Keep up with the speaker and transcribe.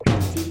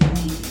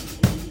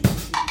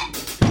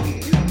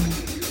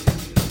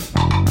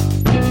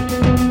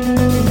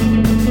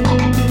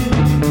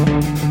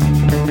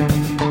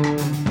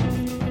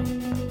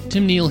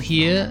Tim Neal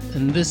here,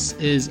 and this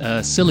is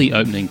a silly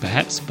opening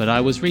perhaps, but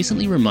I was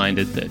recently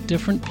reminded that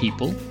different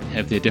people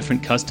have their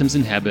different customs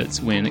and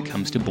habits when it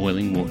comes to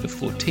boiling water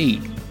for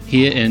tea.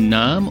 Here in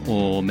Naarm,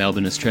 or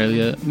Melbourne,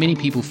 Australia, many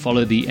people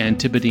follow the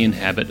Antipodean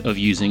habit of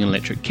using an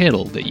electric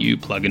kettle that you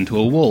plug into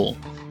a wall,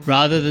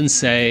 rather than,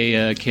 say,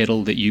 a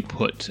kettle that you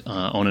put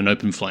on an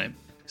open flame.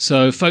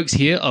 So folks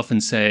here often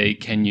say,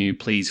 can you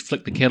please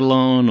flick the kettle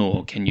on,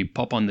 or can you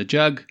pop on the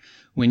jug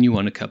when you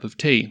want a cup of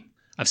tea?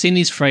 I've seen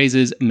these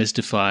phrases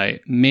mystify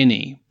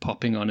many.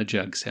 Popping on a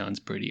jug sounds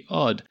pretty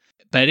odd.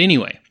 But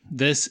anyway,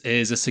 this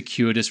is a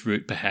circuitous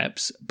route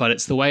perhaps, but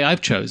it's the way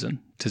I've chosen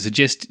to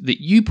suggest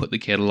that you put the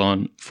kettle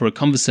on for a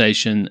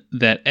conversation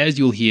that, as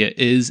you'll hear,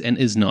 is and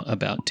is not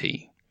about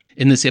tea.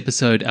 In this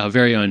episode, our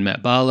very own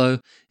Matt Barlow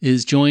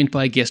is joined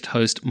by guest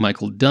host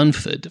Michael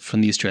Dunford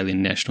from the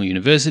Australian National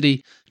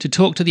University to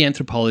talk to the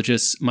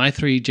anthropologists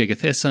Mythri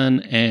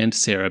Jegathesan and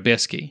Sarah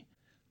Besky.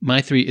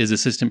 Mythri is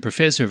Assistant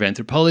Professor of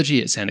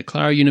Anthropology at Santa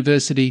Clara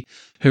University.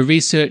 Her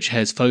research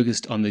has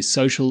focused on the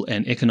social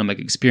and economic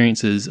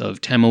experiences of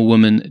Tamil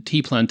women,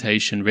 tea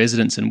plantation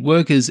residents and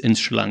workers in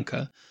Sri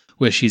Lanka,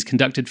 where she's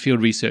conducted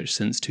field research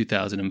since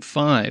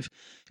 2005.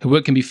 Her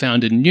work can be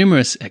found in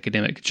numerous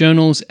academic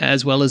journals,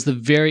 as well as the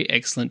very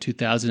excellent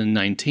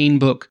 2019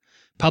 book,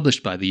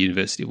 published by the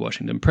University of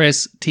Washington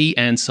Press, Tea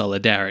and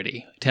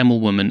Solidarity,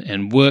 Tamil Women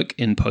and Work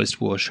in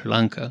Postwar Sri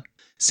Lanka.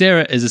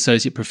 Sarah is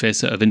Associate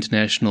Professor of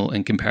International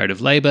and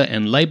Comparative Labor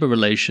and Labor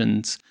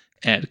Relations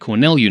at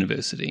Cornell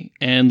University,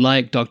 and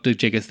like Dr.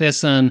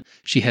 Jegathesan,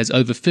 she has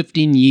over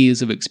 15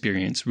 years of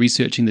experience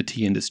researching the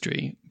tea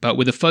industry, but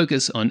with a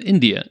focus on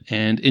India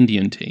and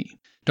Indian tea.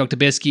 Dr.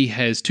 Besky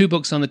has two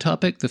books on the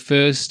topic, the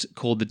first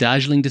called The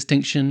Darjeeling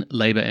Distinction,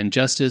 Labor and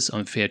Justice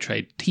on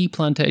Fair-Trade Tea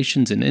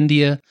Plantations in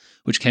India,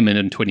 which came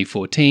in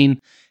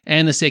 2014,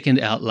 and the second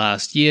out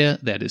last year,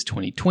 that is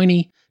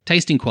 2020,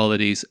 Tasting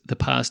Qualities, The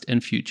Past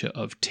and Future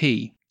of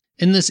Tea.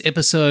 In this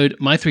episode,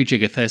 Mythri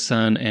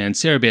Jegathesan and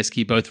Sarah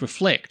Besky both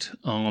reflect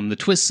on the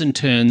twists and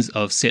turns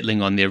of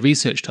settling on their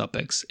research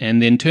topics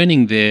and then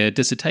turning their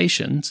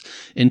dissertations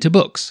into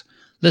books.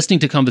 Listening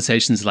to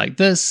conversations like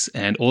this,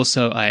 and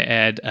also I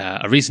add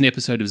a recent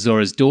episode of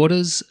Zora's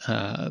Daughters,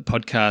 a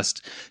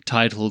podcast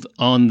titled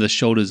On the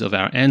Shoulders of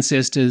Our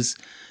Ancestors.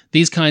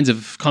 These kinds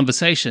of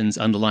conversations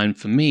underline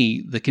for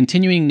me the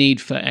continuing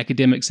need for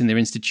academics and their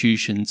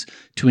institutions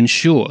to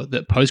ensure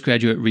that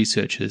postgraduate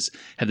researchers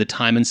have the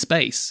time and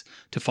space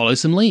to follow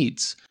some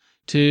leads,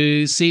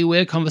 to see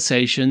where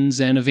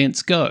conversations and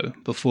events go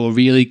before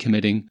really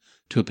committing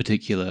to a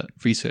particular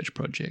research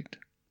project.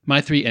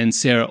 Mythri and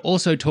Sarah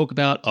also talk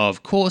about,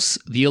 of course,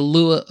 the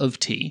allure of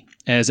tea,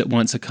 as at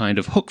once a kind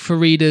of hook for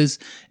readers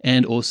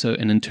and also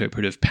an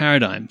interpretive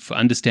paradigm for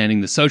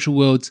understanding the social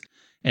worlds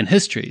and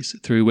histories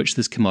through which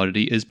this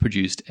commodity is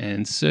produced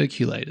and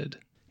circulated.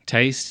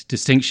 Taste,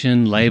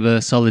 distinction, labour,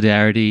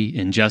 solidarity,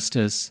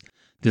 injustice.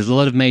 There's a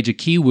lot of major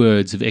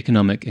keywords of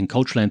economic and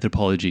cultural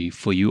anthropology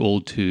for you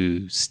all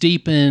to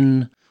steep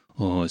in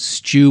or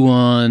stew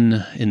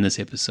on in this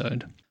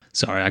episode.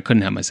 Sorry, I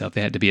couldn't help myself.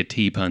 There had to be a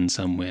tea pun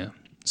somewhere.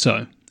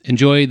 So,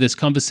 enjoy this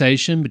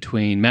conversation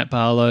between Matt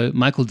Barlow,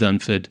 Michael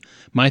Dunford,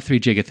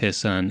 Mythri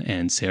Jegathesan,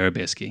 and Sarah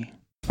Besky.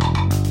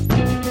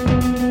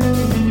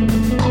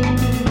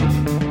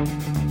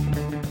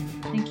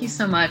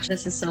 So much.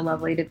 This is so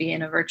lovely to be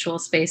in a virtual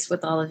space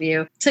with all of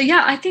you. So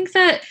yeah, I think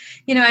that,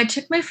 I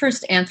took my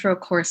first anthro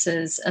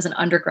courses as an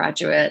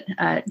undergraduate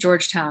at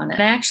Georgetown.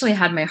 And I actually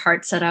had my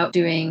heart set out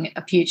doing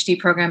a PhD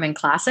program in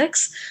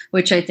classics,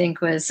 which I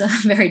think was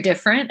very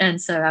different. And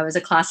so I was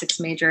a classics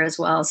major as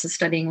well, so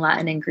studying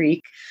Latin and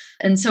Greek.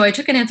 And so I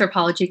took an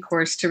anthropology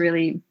course to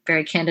really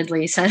very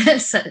candidly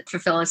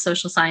fulfill a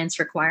social science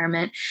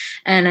requirement.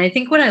 And I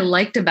think what I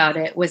liked about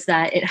it was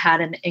that it had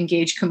an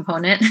engaged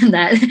component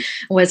that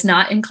was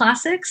not in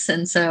classics,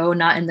 and so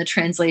not in the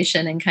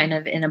translation and kind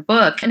of in a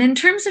book. And in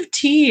terms of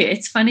tea,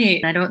 it's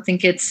funny. I don't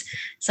think it's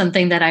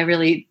something that I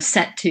really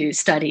set to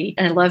study.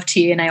 And I love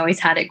tea, and I always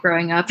had it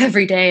growing up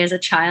every day as a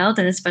child,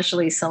 and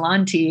especially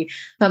Ceylon tea.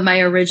 But my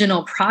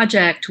original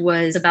project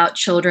was about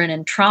children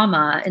and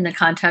trauma in the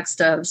context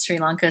of Sri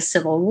Lanka's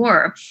Civil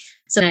War.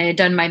 So I had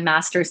done my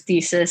master's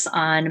thesis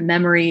on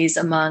memories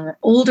among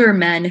older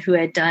men who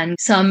had done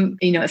some,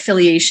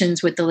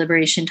 affiliations with the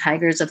Liberation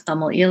Tigers of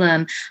Tamil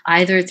Eelam,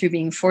 either through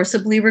being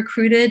forcibly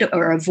recruited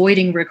or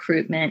avoiding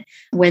recruitment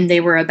when they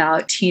were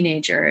about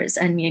teenagers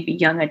and maybe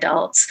young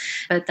adults.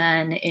 But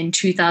then in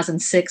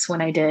 2006,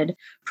 when I did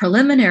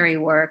preliminary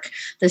work,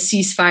 the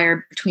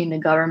ceasefire between the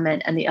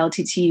government and the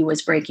LTT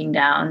was breaking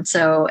down.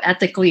 So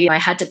ethically, I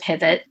had to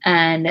pivot.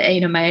 And,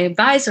 my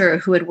advisor,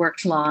 who had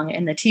worked long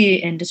in the tea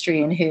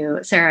industry and who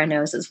Sarah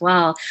knows as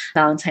well,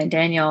 Valentine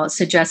Daniel,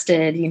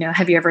 suggested,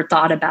 have you ever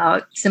thought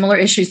about similar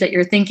issues that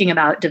you're thinking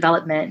about,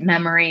 development,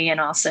 memory, and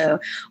also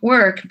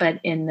work, but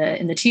in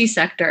the tea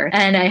sector?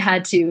 And I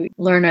had to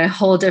learn a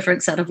whole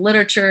different set of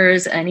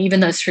literatures. And even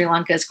though Sri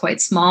Lanka is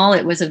quite small,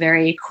 it was a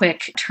very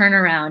quick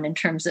turnaround in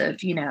terms of,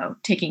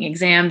 taking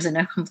exams in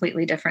a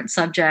completely different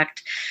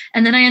subject.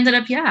 And then I ended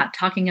up,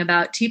 talking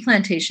about tea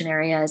plantation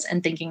areas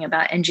and thinking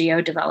about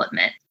NGO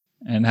development.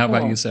 And how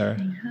about you, Sarah?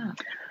 Yeah.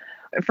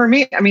 For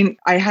me, I mean,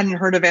 I hadn't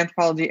heard of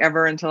anthropology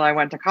ever until I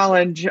went to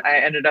college. I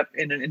ended up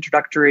in an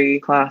introductory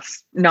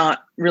class,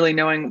 not really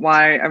knowing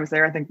why I was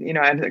there. I think,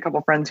 I had a couple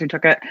of friends who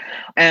took it,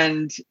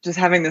 and just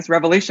having this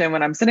revelation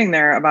when I'm sitting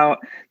there about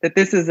that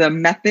this is a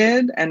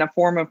method and a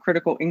form of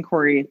critical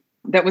inquiry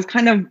that was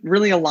kind of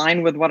really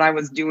aligned with what I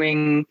was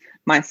doing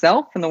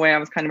myself and the way I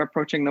was kind of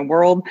approaching the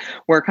world,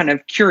 where kind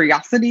of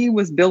curiosity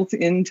was built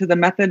into the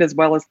method, as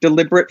well as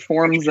deliberate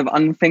forms of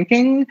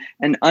unthinking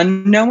and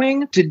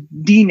unknowing to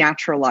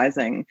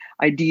denaturalizing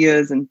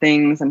ideas and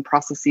things and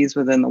processes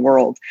within the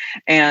world.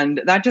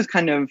 And that just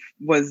kind of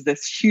was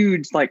this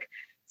huge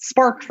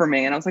spark for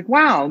me. And I was like,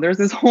 wow, there's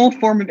this whole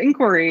form of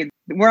inquiry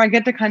where I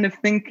get to kind of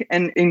think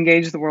and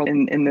engage the world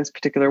in this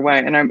particular way.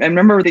 And I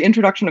remember the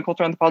introduction to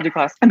cultural anthropology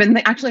class. I've been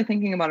actually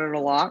thinking about it a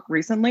lot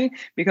recently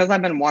because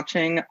I've been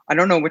watching, I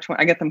don't know which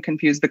one, I get them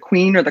confused, The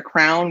Queen or The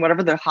Crown,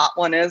 whatever the hot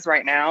one is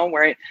right now,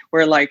 where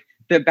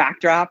the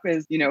backdrop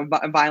is,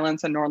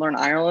 violence in Northern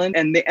Ireland.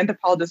 And the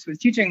anthropologist who was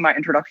teaching my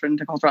introduction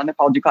to cultural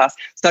anthropology class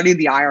studied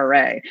the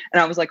IRA.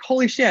 And I was like,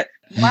 holy shit,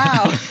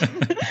 wow.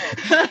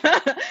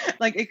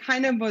 It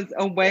kind of was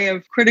a way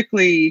of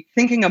critically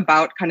thinking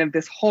about kind of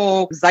this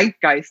whole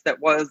zeitgeist that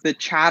was the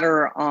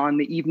chatter on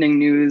the evening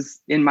news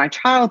in my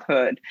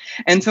childhood.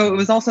 And so it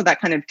was also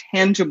that kind of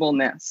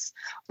tangibleness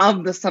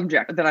of the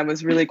subject that I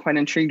was really quite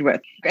intrigued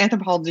with.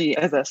 Anthropology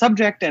as a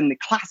subject and the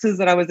classes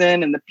that I was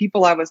in and the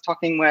people I was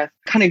talking with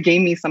kind of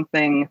gave me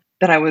something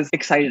that I was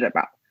excited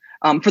about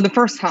for the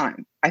first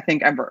time, I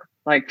think, ever.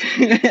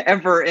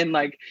 Ever in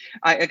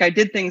I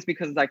did things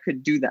because I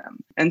could do them.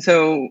 And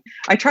so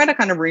I try to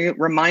kind of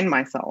remind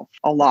myself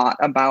a lot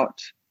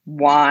about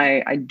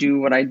why I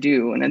do what I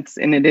do. And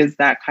it is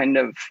that kind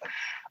of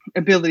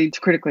ability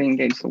to critically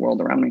engage the world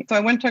around me. So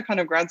I went to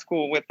kind of grad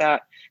school with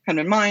that kind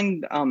of in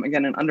mind.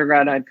 Again, in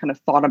undergrad, I'd kind of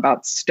thought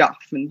about stuff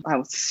and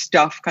how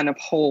stuff kind of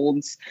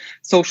holds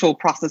social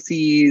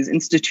processes,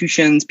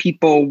 institutions,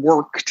 people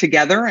work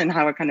together, and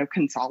how it kind of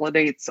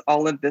consolidates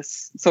all of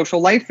this social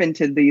life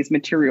into these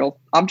material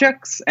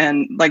objects.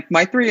 And like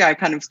Mythri, I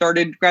kind of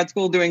started grad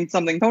school doing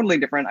something totally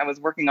different. I was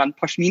working on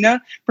pashmina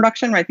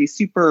production, right? These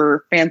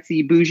super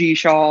fancy bougie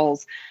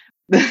shawls.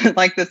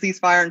 Like the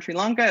ceasefire in Sri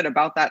Lanka at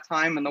about that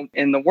time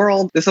in the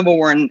world, the civil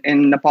war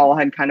in Nepal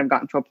had kind of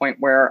gotten to a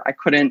point where I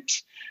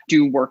couldn't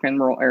do work in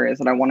rural areas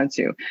that I wanted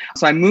to.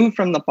 So I moved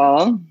from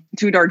Nepal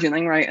to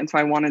Darjeeling, right? And so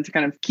I wanted to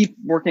kind of keep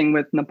working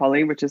with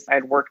Nepali, which is I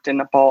had worked in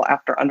Nepal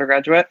after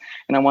undergraduate,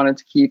 and I wanted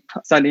to keep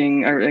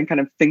studying and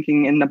kind of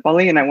thinking in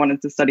Nepali, and I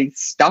wanted to study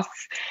stuff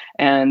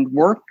and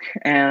work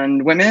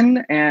and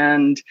women,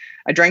 and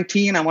I drank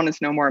tea and I wanted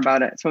to know more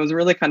about it. So it was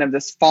really kind of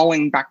this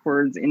falling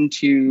backwards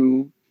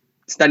into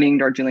studying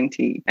Darjeeling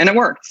tea. And it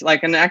worked.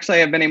 And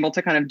actually I've been able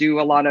to kind of do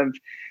a lot of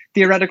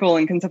theoretical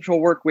and conceptual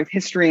work with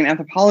history and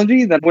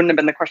anthropology that wouldn't have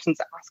been the questions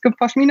to ask of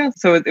pashmina.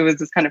 So it was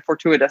this kind of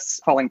fortuitous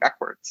falling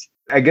backwards.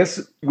 I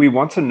guess we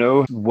want to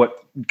know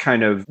what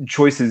kind of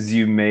choices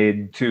you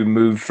made to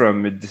move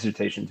from a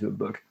dissertation to a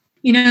book.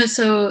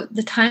 So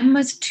the time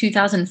was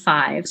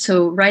 2005.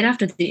 So right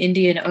after the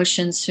Indian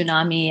Ocean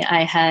tsunami,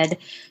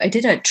 I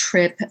did a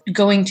trip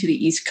going to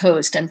the East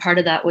Coast. And part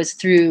of that was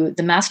through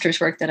the master's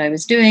work that I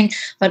was doing,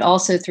 but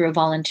also through a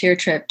volunteer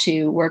trip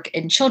to work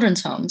in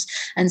children's homes.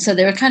 And so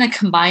they were kind of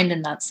combined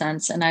in that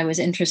sense. And I was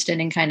interested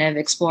in kind of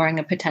exploring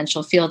a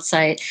potential field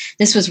site.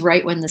 This was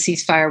right when the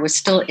ceasefire was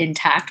still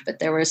intact, but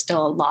there was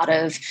still a lot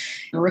of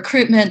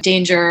recruitment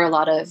danger, a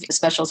lot of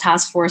special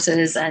task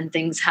forces and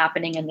things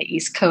happening in the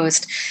East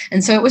Coast.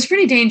 And so it was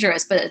pretty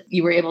dangerous, but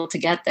you were able to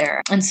get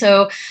there. And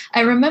so I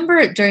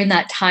remember during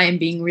that time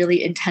being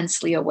really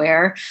intensely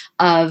aware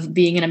of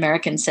being an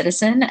American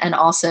citizen and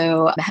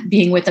also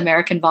being with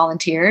American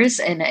volunteers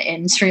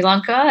in Sri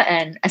Lanka,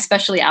 and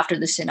especially after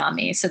the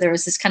tsunami. So there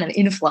was this kind of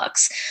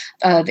influx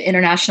of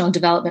international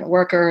development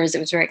workers. It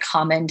was very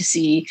common to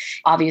see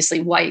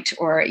obviously white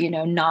or,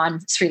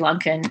 non-Sri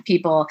Lankan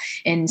people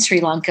in Sri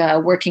Lanka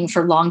working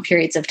for long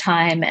periods of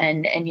time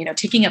and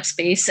taking up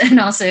space and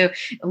also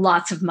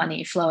lots of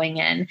money flowing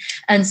in.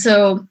 And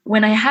so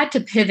when I had to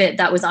pivot,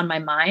 that was on my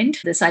mind,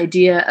 this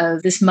idea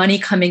of this money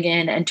coming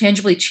in and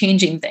tangibly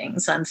changing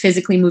things,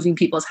 physically moving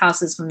people's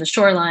houses from the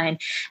shoreline.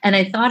 And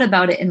I thought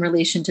about it in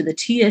relation to the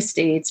tea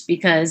estates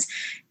because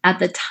at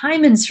the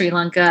time in Sri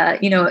Lanka,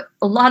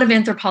 a lot of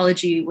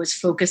anthropology was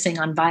focusing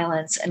on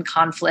violence and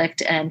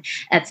conflict and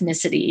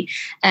ethnicity.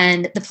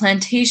 And the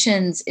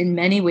plantations in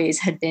many ways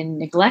had been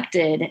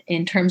neglected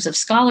in terms of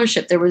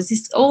scholarship. There was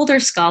this older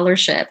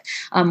scholarship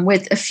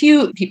with a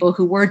few people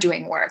who were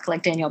doing work,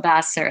 like Daniel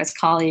Bass, Sarah's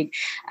colleague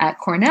at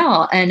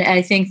Cornell. And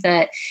I think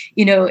that,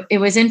 it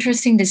was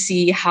interesting to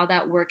see how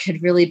that work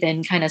had really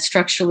been kind of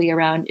structurally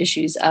around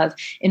issues of,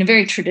 in a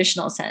very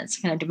traditional sense,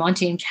 kind of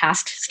Demontian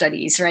caste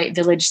studies, right?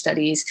 Village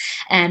studies,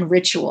 ceremonies and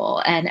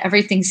ritual, and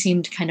everything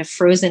seemed kind of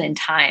frozen in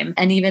time.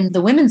 And even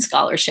the women's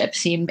scholarship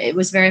it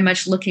was very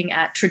much looking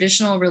at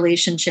traditional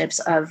relationships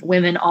of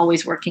women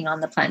always working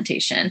on the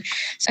plantation.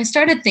 So I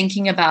started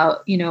thinking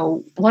about,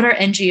 what are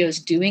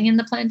NGOs doing in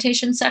the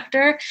plantation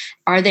sector?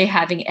 Are they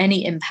having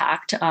any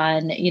impact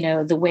on,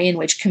 the way in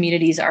which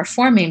communities are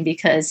forming?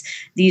 Because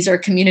these are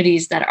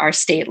communities that are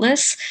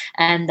stateless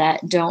and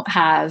that don't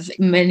have,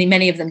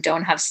 many of them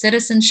don't have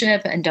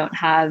citizenship and don't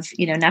have,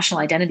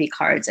 national identity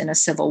cards in a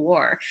civil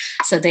war.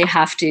 So they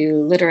have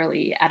to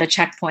literally at a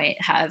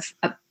checkpoint have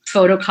a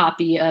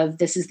photocopy of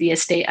this is the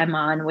estate I'm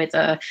on with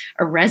a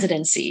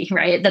residency,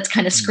 right? That's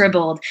kind of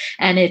scribbled,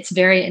 and it's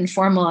very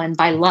informal. And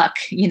by luck,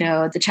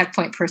 the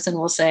checkpoint person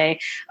will say,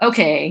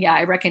 okay, yeah,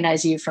 I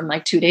recognize you from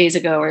like 2 days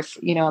ago or,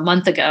 a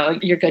month ago,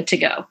 you're good to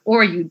go.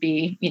 Or you'd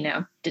be,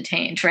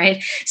 detained,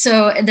 right?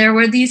 So there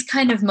were these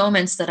kind of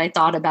moments that I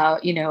thought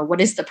about,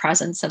 what is the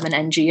presence of an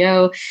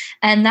NGO?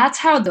 And that's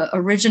how the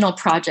original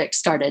project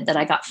started that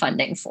I got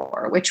funding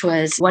for, which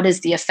was what is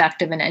the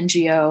effect of an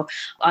NGO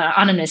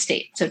on an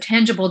estate? So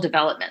tangible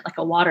development, like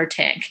a water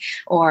tank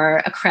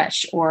or a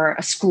crèche or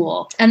a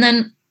school. And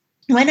then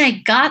when I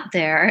got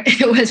there,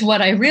 it was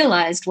what I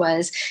realized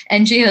was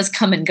NGOs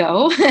come and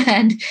go,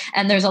 and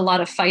there's a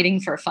lot of fighting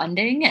for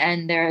funding,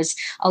 and there's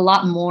a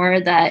lot more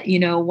that,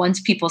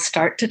 once people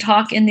start to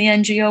talk in the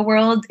NGO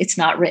world, it's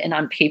not written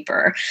on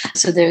paper.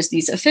 So there's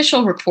these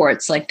official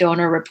reports like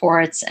donor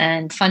reports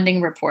and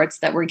funding reports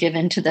that were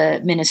given to the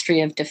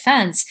Ministry of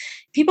Defense.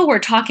 People were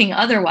talking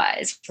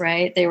otherwise,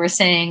 right? They were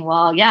saying,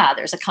 well, yeah,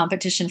 there's a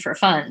competition for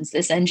funds.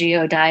 This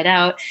NGO died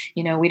out.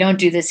 We don't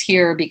do this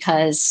here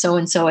because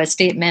so-and-so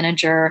estate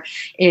manager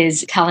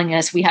is telling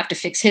us we have to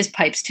fix his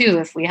pipes too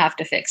if we have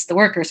to fix the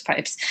workers'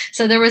 pipes.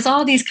 So there was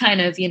all these kind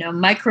of,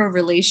 micro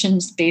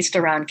relations based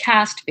around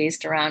caste,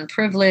 based around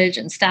privilege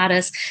and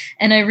status.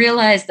 And I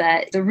realized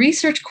that the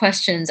research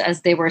questions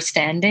as they were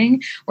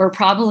standing were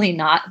probably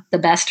not the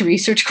best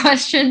research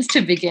questions to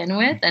begin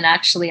with, and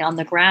actually on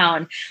the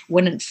ground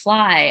wouldn't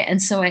fly.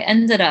 And so I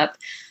ended up,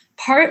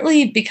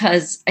 partly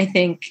because I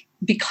think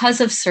because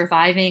of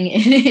surviving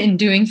in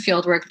doing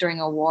fieldwork during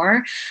a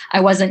war, I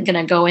wasn't going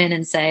to go in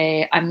and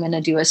say, I'm going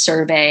to do a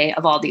survey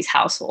of all these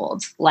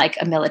households like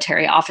a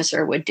military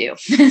officer would do.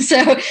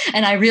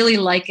 And I really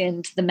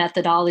likened the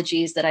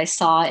methodologies that I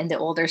saw in the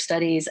older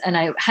studies, and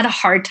I had a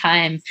hard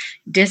time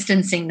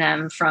distancing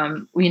them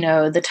from,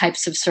 the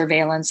types of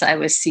surveillance I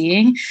was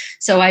seeing.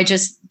 So I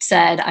just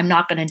said, I'm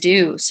not going to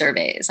do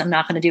surveys. I'm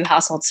not going to do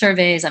household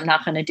surveys. I'm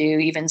not going to do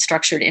even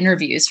structured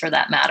interviews for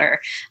that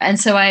matter. And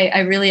so I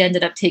really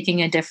ended up taking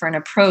a different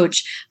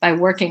approach by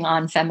working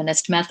on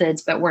feminist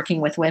methods, but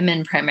working with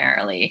women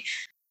primarily.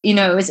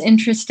 It was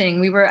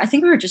interesting. I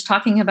think we were just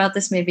talking about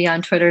this maybe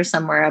on Twitter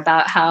somewhere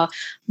about how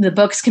the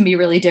books can be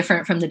really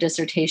different from the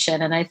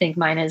dissertation. And I think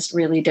mine is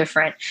really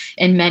different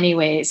in many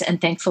ways,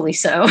 and thankfully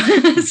so.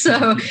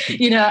 So,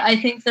 I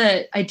think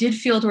that I did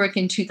fieldwork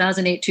in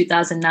 2008,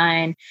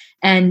 2009,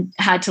 and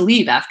had to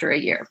leave after a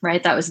year,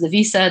 right? That was the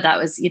visa. That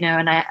was,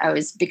 and I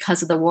was,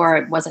 because of the war,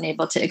 I wasn't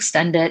able to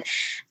extend it.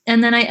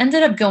 And then I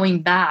ended up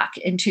going back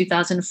in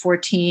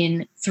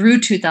 2014 through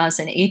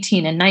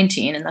 2018 and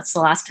 19. And that's the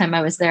last time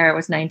I was there. I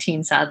was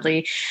 19,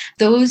 sadly.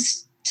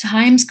 Those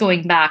times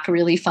going back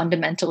really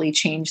fundamentally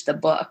changed the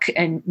book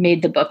and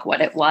made the book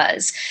what it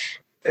was.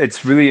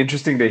 It's really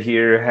interesting to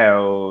hear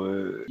how,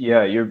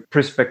 your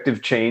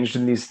perspective changed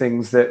in these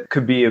things that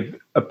could be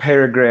a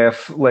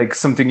paragraph, like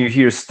something you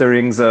hear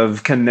stirrings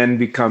of, can then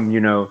become,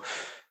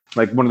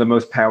 like one of the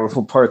most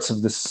powerful parts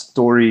of the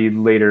story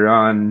later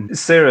on.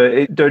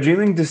 Sarah,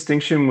 Darjeeling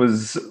Distinction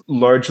was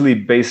largely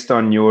based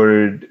on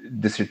your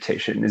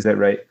dissertation. Is that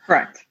right?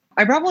 Correct.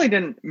 I probably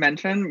didn't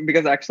mention,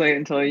 because actually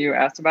until you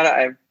asked about it,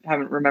 I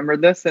haven't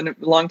remembered this in a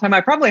long time.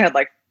 I probably had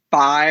like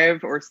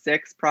 5 or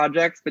 6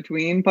 projects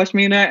between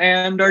Pashmina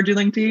and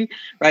Darjeeling tea,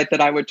 right, that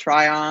I would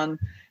try on.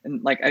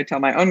 And like I tell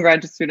my own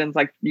graduate students,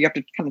 like you have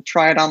to kind of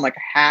try it on like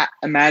a hat,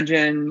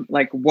 imagine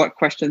like what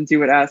questions you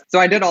would ask. So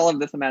I did all of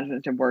this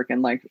imaginative work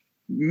and like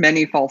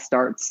many false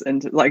starts,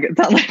 and like it's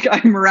not like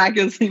I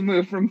miraculously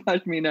moved from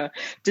Pashmina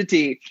to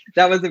tea.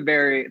 That was a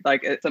very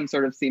some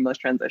sort of seamless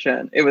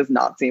transition. It was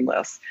not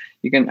seamless.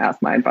 You can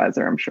ask my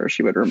advisor. I'm sure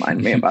she would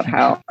remind me about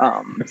how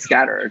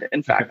scattered,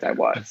 in fact, I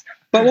was.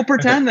 But we'll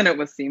pretend that it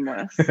was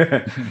seamless.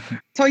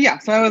 So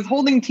I was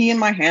holding tea in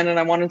my hand, and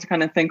I wanted to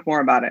kind of think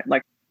more about it.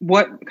 Like,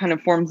 what kind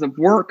of forms of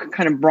work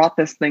kind of brought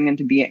this thing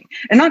into being?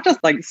 And not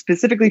just like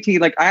specifically tea,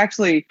 like I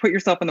actually put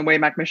yourself in the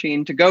Wayback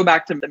Machine to go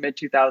back to the mid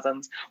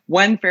 2000s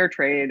when fair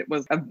trade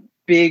was a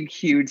big,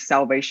 huge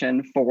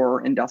salvation for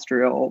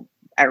industrial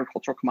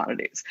agricultural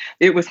commodities.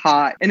 It was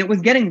hot, and it was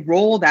getting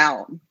rolled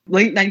out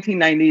late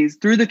 1990s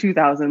through the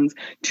 2000s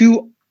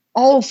to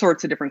all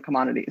sorts of different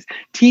commodities.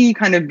 Tea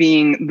kind of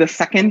being the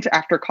second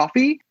after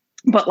coffee.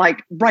 but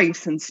like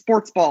rice and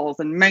sports balls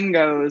and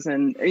mangoes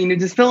and,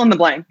 just fill in the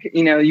blank,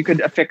 you could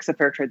affix a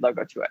fair trade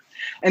logo to it.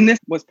 And this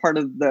was part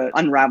of the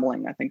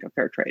unraveling, I think, of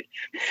fair trade.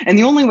 And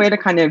the only way to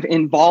kind of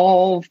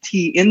involve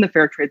tea in the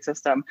fair trade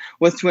system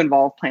was to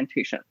involve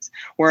plantations.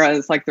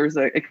 Whereas like there's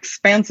an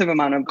expansive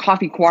amount of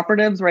coffee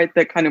cooperatives, right,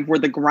 that kind of were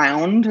the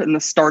ground and the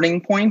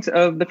starting point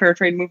of the fair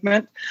trade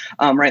movement,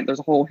 right? There's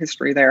a whole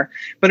history there.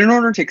 But in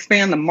order to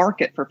expand the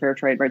market for fair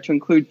trade, right, to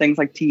include things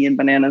like tea and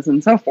bananas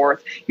and so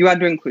forth, you had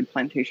to include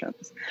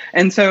plantations.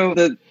 And so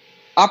the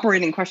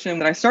operating question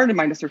that I started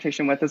my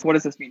dissertation with is, what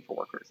does this mean for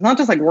workers? Not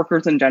just like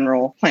workers in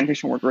general,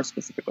 plantation workers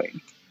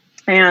specifically.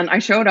 And I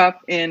showed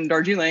up in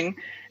Darjeeling,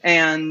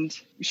 and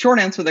short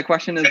answer to the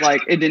question is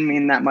like, it didn't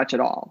mean that much at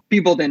all.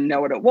 People didn't know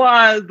what it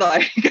was.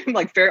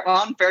 Like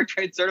fair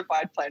trade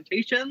certified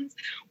plantations,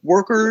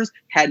 workers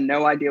had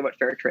no idea what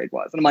fair trade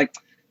was. And I'm like,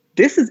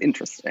 this is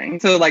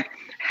interesting. So like,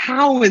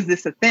 how is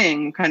this a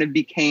thing kind of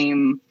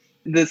became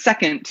the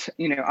second,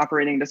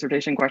 operating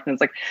dissertation question is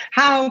like,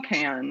 how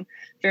can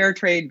fair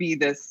trade be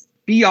this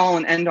be all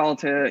and end all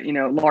to,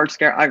 large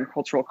scale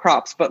agricultural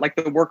crops, but like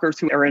the workers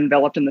who are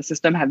enveloped in the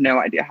system have no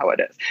idea how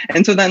it is.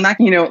 And so then that,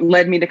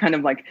 led me to kind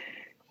of like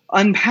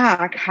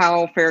unpack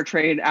how fair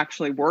trade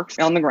actually works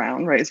on the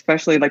ground, right?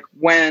 Especially like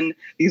when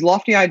these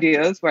lofty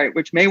ideas, right,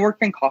 which may work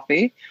in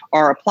coffee,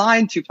 are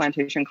applied to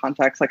plantation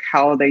contexts, like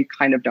how they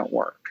kind of don't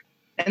work.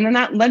 And then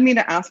that led me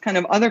to ask kind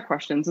of other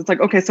questions. It's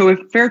like, okay, so if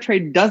fair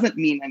trade doesn't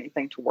mean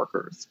anything to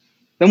workers,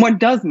 then what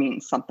does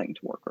mean something to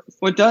workers?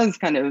 What does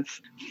kind of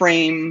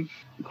frame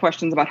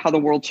questions about how the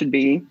world should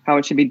be, how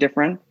it should be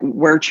different,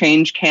 where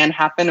change can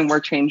happen and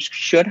where change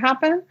should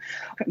happen?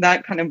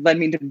 That kind of led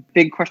me to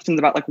big questions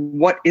about like,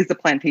 what is the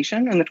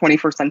plantation in the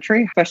 21st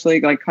century,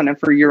 especially like kind of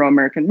for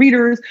Euro-American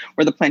readers,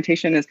 where the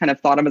plantation is kind of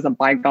thought of as a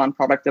bygone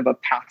product of a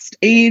past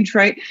age,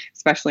 right?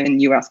 Especially in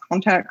US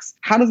context.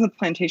 How does the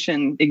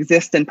plantation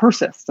exist and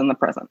persist in the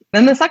present?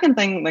 Then the second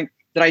thing like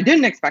that I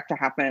didn't expect to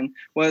happen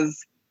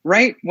was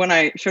right when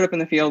I showed up in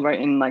the field, right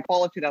in like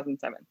fall of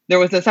 2007, there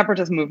was a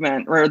separatist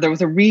movement where there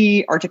was a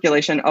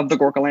re-articulation of the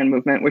Gorkhaland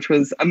movement, which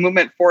was a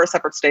movement for a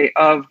separate state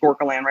of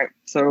Gorkhaland, right?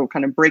 So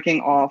kind of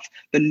breaking off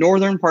the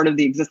northern part of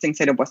the existing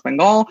state of West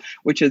Bengal,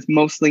 which is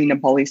mostly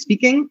Nepali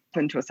speaking,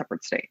 into a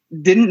separate state.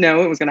 Didn't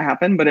know it was going to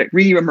happen, but it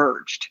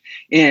re-emerged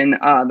in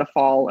the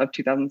fall of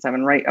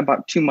 2007, right?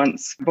 About 2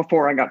 months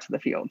before I got to the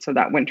field. So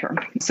that winter.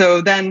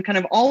 So then kind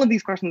of all of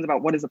these questions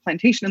about what is a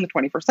plantation in the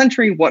 21st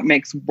century, what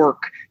makes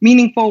work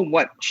meaningful,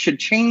 what should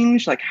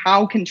change, like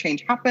how can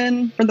change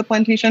happen for the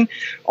plantation,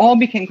 all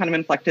became kind of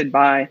inflected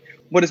by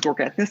what is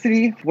Gorkha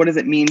ethnicity? What does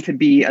it mean to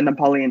be a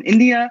Nepali in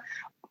India?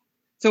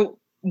 So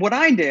what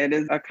I did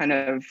is a kind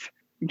of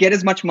get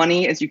as much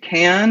money as you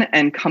can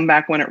and come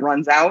back when it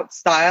runs out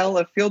style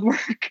of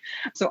fieldwork.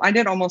 So I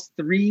did almost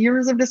 3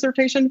 years of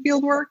dissertation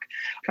fieldwork.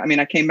 I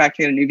mean, I came back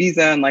to get a new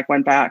visa and like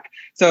went back.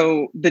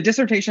 So the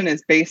dissertation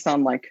is based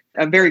on like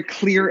a very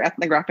clear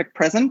ethnographic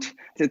present.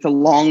 It's a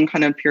long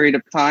kind of period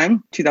of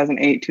time,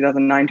 2008,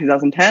 2009,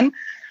 2010.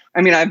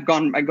 I mean, I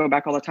go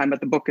back all the time, but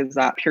the book is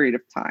that period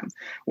of time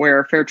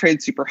where fair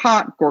trade's super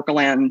hot,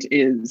 Gorkhaland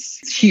is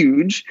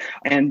huge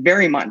and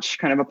very much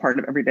kind of a part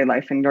of everyday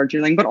life in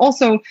Darjeeling, but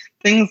also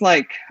things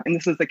like, and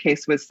this is the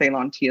case with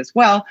Ceylon tea as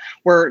well,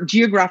 where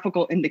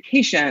geographical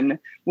indication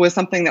was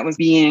something that was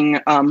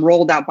being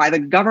rolled out by the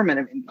government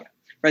of India.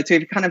 Right. So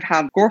if you kind of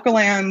have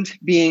Gorkhaland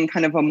being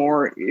kind of a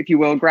more, if you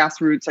will,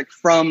 grassroots, like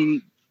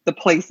from the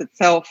place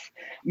itself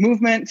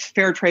movement,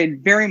 fair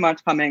trade very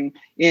much coming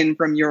in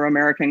from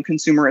Euro-American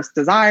consumerist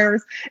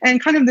desires,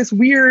 and kind of this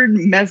weird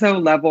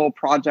meso-level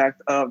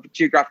project of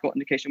geographical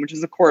indication, which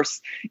is, of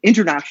course,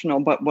 international,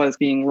 but was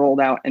being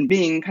rolled out and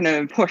being kind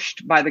of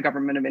pushed by the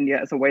government of India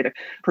as a way to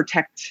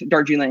protect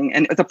Darjeeling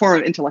and as a form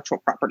of intellectual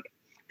property.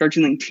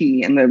 Darjeeling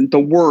tea and the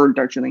word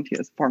Darjeeling tea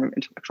is a form of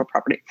intellectual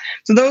property.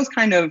 So those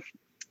kind of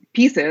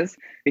pieces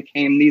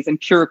became these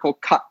empirical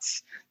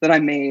cuts that I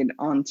made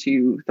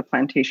onto the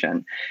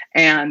plantation.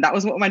 And that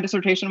was what my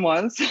dissertation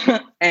was.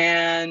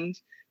 And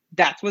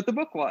that's what the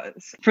book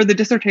was. For the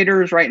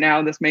dissertators right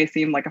now, this may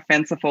seem like a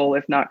fanciful,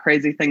 if not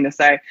crazy thing to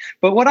say.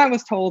 But what I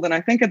was told, and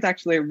I think it's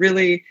actually a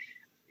really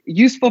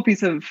useful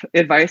piece of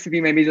advice, if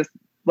you maybe just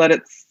let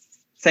it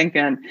sink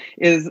in,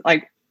 is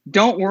like,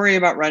 don't worry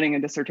about writing a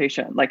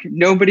dissertation. Like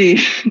nobody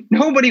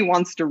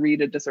wants to read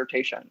a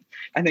dissertation.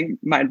 I think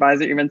my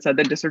advisor even said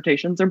that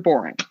dissertations are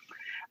boring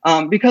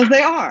because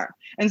they are.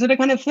 And so to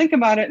kind of think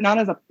about it, not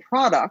as a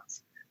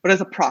product, but as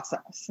a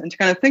process, and to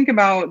kind of think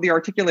about the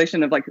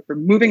articulation of like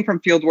moving from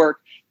fieldwork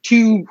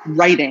to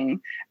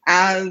writing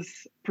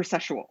as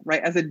processual,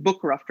 right? As a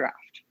book rough draft.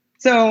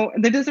 So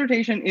the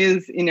dissertation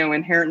is,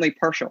 inherently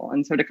partial.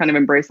 And so to kind of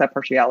embrace that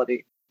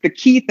partiality. The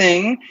key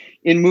thing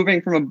in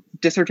moving from a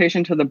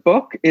dissertation to the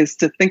book is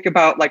to think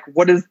about like,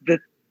 what is the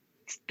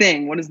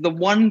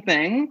one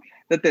thing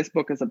that this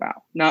book is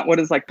about? Not what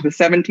is like the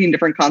 17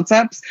 different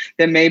concepts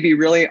that may be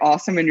really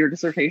awesome in your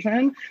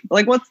dissertation, but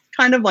like what's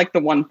kind of like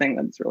the one thing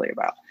that it's really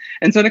about.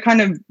 And so to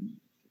kind of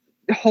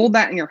hold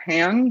that in your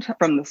hand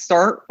from the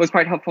start was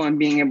quite helpful in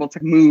being able to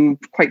move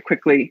quite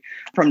quickly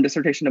from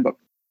dissertation to book.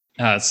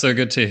 It's so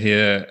good to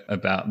hear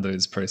about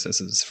those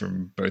processes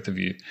from both of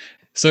you.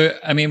 So,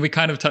 I mean, we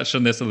kind of touched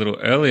on this a little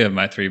earlier,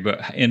 Mythri,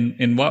 but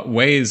in what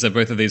ways are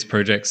both of these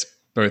projects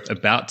both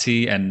about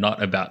tea and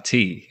not about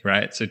tea,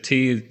 right? So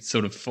tea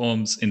sort of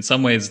forms, in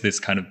some ways, this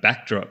kind of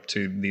backdrop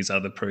to these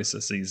other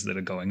processes that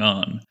are going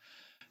on.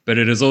 But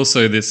it is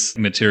also this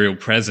material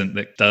present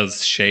that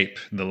does shape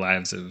the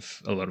lives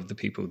of a lot of the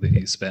people that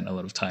you spent a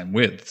lot of time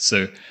with.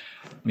 So,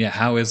 yeah,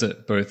 how is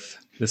it both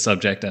the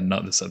subject and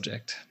not the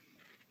subject?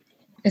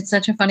 It's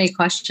such a funny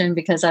question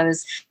because I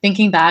was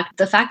thinking back,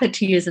 the fact that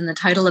tea is in the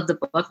title of the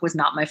book was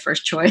not my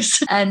first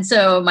choice. And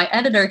so my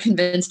editor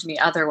convinced me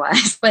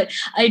otherwise. But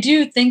I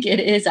do think it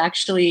is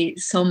actually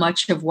so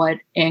much of what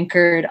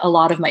anchored a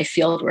lot of my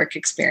fieldwork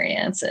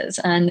experiences.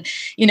 And,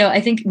 I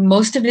think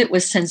most of it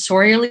was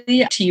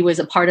sensorially. Tea was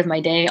a part of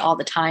my day all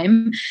the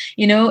time,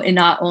 and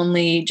not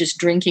only just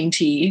drinking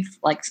tea,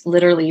 like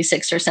literally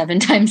 6 or 7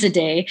 times a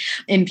day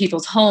in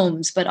people's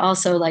homes, but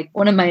also like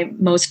one of my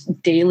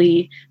most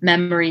daily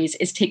memories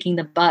is taking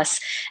the bus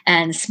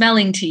and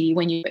smelling tea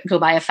when you go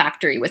by a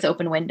factory with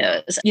open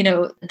windows.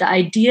 The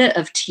idea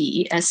of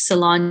tea as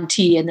Ceylon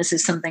tea, and this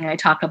is something I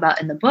talk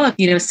about in the book,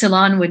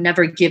 Ceylon would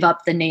never give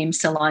up the name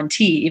Ceylon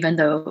tea, even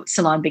though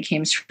Ceylon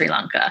became Sri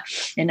Lanka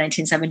in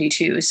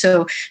 1972.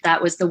 So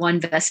that was the one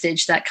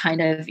vestige that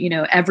kind of,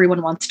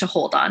 everyone wants to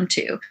hold on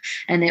to.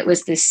 And it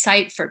was this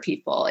site for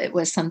people. It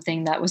was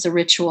something that was a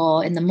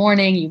ritual in the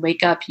morning. You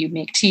wake up, you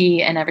make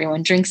tea, and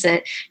everyone drinks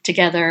it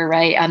together,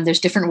 right? There's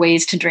different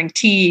ways to drink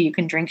tea. You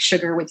can drink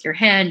sugar with your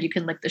hand. You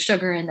can lick the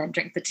sugar and then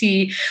drink the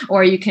tea,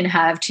 or you can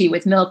have tea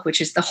with milk, which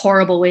is the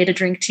horrible way to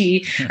drink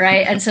tea,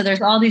 right? And so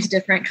there's all these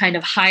different kind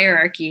of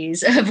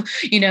hierarchies of,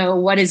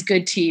 what is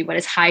good tea, what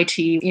is high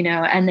tea,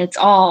 and it's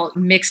all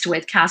mixed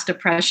with caste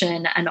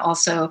oppression and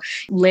also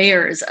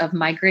layers of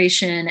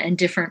migration and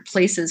different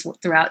places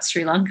throughout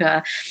Sri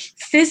Lanka.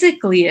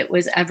 Physically, it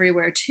was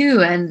everywhere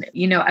too. And,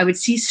 I would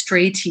see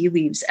stray tea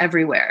leaves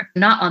everywhere,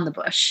 not on the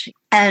bush.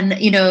 And,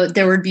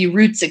 there would be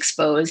roots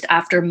exposed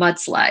after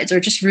mudslides or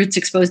just roots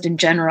exposed in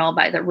general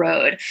by the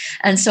road.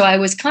 And so I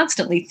was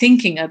constantly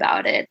thinking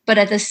about it. But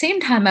at the same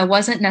time, I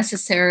wasn't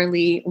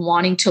necessarily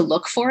wanting to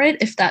look for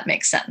it, if that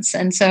makes sense.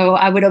 And so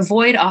I would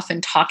avoid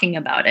often talking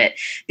about it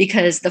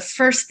because the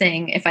first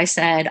thing, if I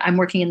said, I'm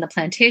working in the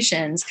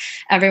plantations,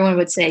 everyone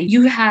would say,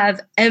 you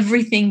have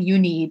everything you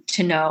need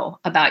to know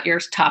about your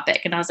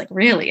topic. And I was like,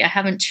 really? I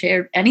haven't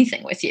shared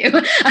anything with you.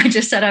 I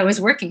just said I was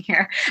working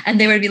here. And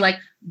they would be like,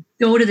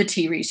 go to the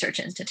Tea Research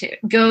Institute,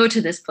 go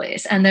to this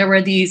place. And there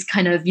were these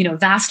kind of,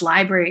 vast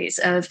libraries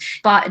of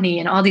botany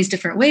and all these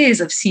different ways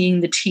of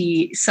seeing the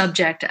tea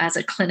subject as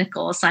a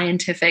clinical,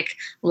 scientific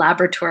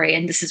laboratory.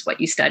 And this is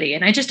what you study.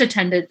 And I just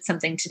attended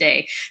something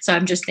today. So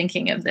I'm just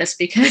thinking of this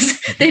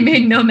because they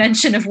made no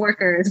mention of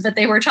workers, but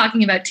they were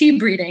talking about tea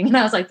breeding. And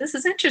I was like, this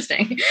is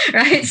interesting,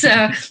 right?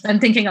 So I'm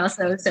thinking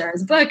also of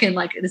Sarah's book and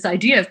like this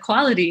idea of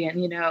quality and,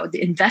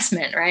 the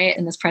investment, right,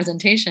 in this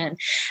presentation.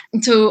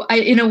 And so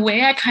in a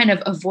way, I kind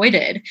of avoided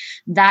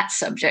that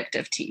subject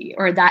of tea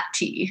or that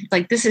tea.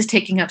 Like this is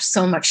taking up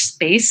so much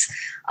space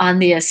on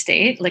the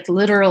estate, like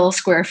literal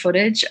square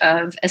footage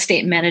of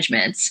estate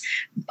management's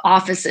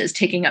offices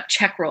taking up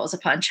check rolls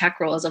upon check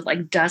rolls of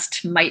like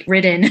dust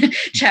mite-ridden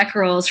check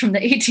rolls from the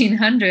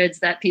 1800s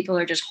that people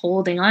are just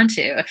holding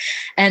onto.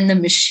 And the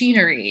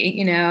machinery,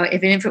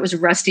 even if it was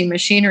rusty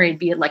machinery, it'd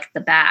be like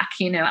the back,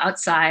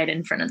 outside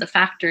in front of the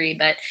factory.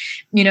 But,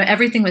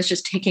 everything was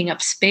just taking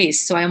up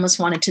space. So I almost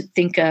wanted to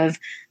think of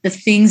the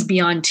things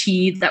beyond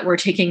tea that were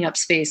taking up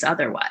space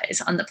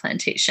otherwise on the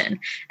plantation.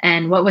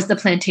 And what was the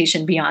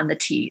plantation beyond the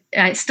tea?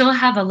 I still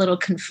have a little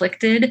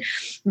conflicted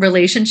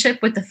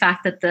relationship with the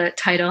fact that the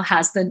title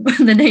has the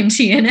name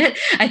tea in it.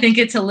 I think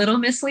it's a little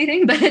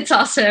misleading, but it's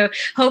also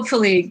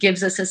hopefully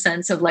gives us a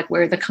sense of like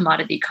where the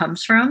commodity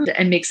comes from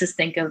and makes us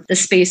think of the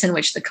space in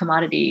which the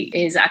commodity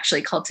is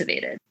actually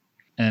cultivated.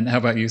 And how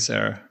about you,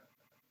 Sarah?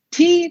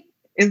 Tea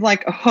is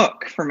like a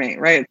hook for me,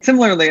 right?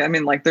 Similarly, I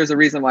mean, like there's a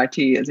reason why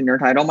tea is in your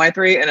title,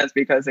 Mythri, and it's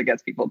because it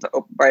gets people to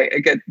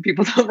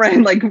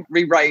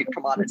rewrite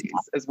commodities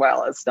as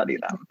well as study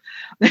them.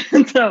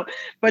 And so,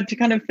 but to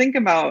kind of think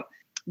about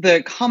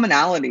the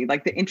commonality,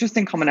 like the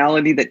interesting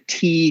commonality that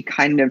tea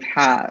kind of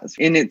has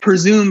in its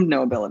presumed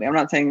knowability. I'm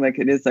not saying like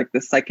it is like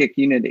the psychic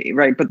unity,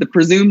 right? But the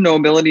presumed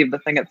knowability of the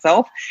thing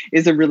itself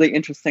is a really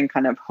interesting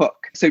kind of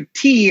hook. So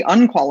tea,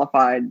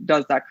 unqualified,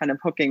 does that kind of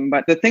hooking.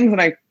 But the things that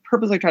I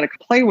purposely try to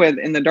play with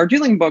in the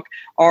Darjeeling book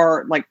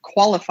are like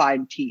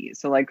qualified teas.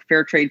 So like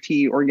Fair-Trade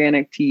tea,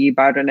 organic tea,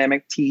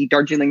 biodynamic tea,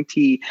 Darjeeling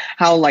tea,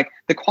 how like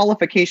the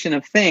qualification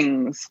of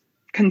things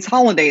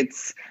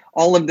consolidates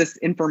all of this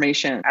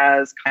information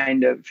as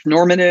kind of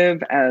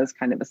normative, as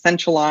kind of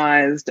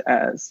essentialized,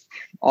 as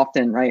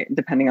often, right,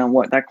 depending on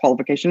what that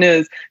qualification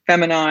is,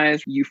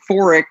 feminized,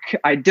 euphoric,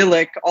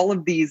 idyllic, all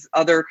of these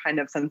other kind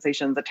of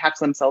sensations attach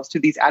themselves to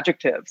these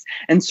adjectives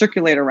and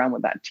circulate around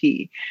with that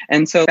tea.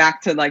 And so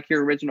back to like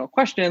your original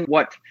question,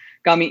 what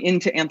got me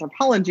into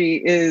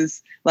anthropology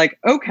is like,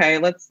 okay,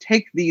 let's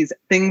take these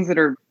things that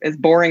are as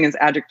boring as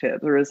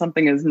adjectives or as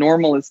something as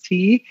normal as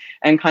tea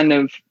and kind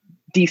of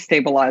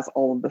destabilize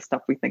all of the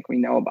stuff we think we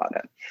know about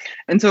it.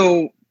 And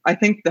so I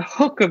think the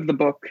hook of the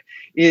book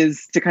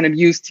is to kind of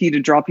use tea to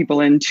draw people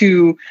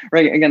into,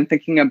 right, again,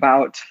 thinking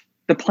about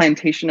the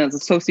plantation as a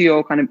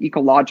socio kind of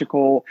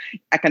ecological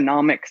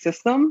economic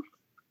system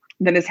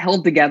that is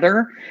held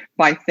together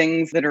by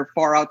things that are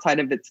far outside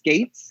of its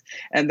gates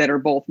and that are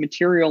both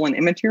material and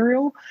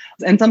immaterial.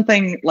 And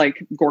something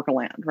like Gorkha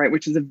land, right,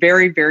 which is a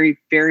very, very,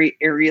 very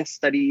area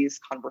studies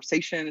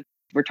conversation.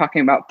 We're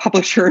talking about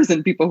publishers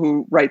and people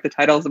who write the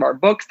titles of our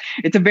books.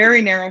 It's a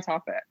very narrow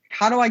topic.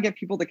 How do I get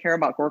people to care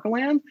about Gorkha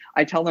land?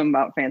 I tell them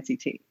about fancy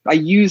tea. I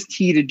use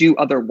tea to do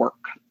other work.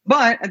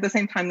 But at the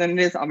same time, then it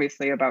is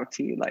obviously about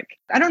tea. Like,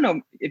 I don't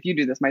know if you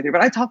do this, Mythri,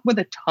 but I talk with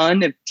a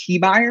ton of tea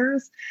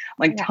buyers,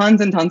 like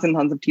tons and tons and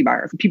tons of tea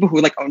buyers, people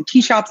who like own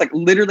tea shops. Like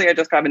literally, I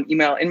just got an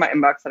email in my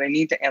inbox that I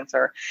need to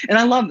answer. And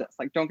I love this.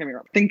 Like, don't get me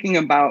wrong. Thinking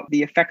about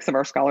the effects of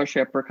our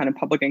scholarship or kind of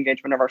public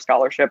engagement of our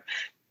scholarship,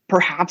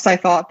 perhaps I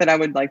thought that I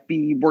would like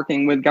be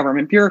working with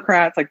government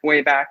bureaucrats like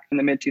way back in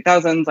the mid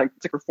 2000s, like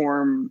to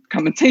reform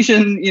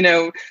compensation,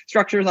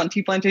 structures on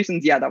tea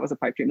plantations. Yeah, that was a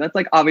pipe dream. That's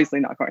like obviously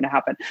not going to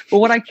happen. But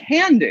what I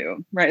can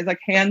do, right, is I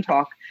can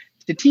talk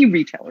to tea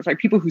retailers, like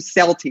people who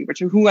sell tea,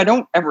 who I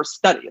don't ever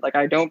study. Like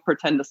I don't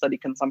pretend to study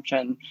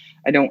consumption.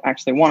 I don't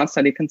actually want to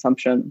study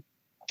consumption.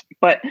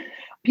 But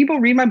people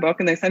read my book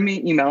and they send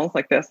me emails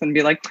like this and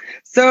be like,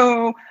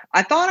 so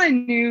I thought I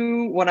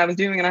knew what I was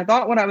doing and I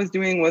thought what I was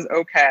doing was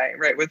okay,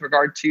 right? With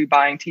regard to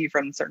buying tea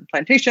from certain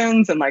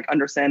plantations and like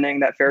understanding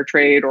that fair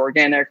trade or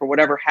organic or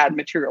whatever had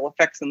material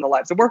effects in the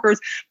lives of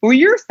workers. But what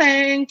you're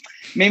saying,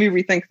 maybe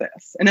rethink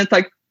this. And it's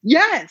like,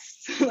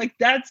 yes, like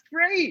that's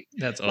great.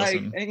 That's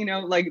awesome.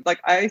 Like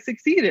I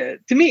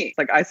succeeded. To me, it's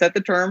like I set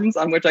the terms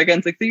on which I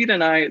can succeed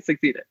and I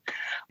succeeded.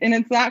 And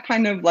it's that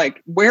kind of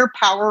like where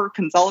power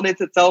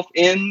consolidates itself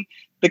in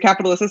the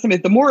capitalist system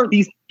is the more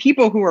these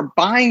people who are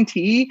buying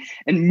tea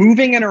and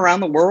moving it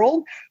around the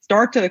world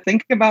start to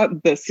think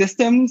about the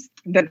systems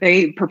that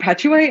they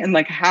perpetuate and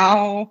like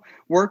how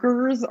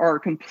workers are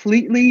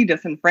completely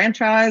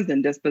disenfranchised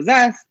and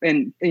dispossessed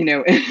and,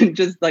 and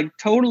just like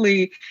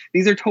totally,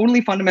 these are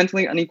totally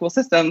fundamentally unequal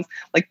systems.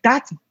 Like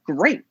that's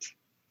great.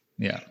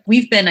 Yeah.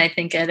 We've been, I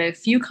think, at a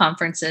few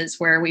conferences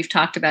where we've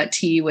talked about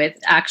tea with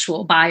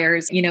actual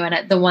buyers, and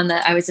at the one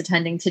that I was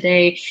attending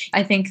today,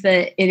 I think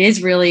that it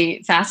is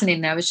really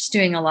fascinating. I was just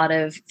doing a lot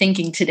of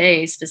thinking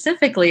today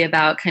specifically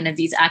about kind of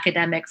these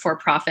academic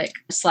for-profit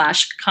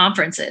 /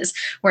 conferences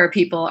where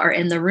people are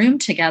in the room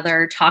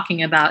together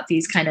talking about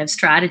these kind of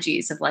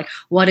strategies of like,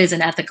 what is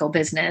an ethical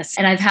business?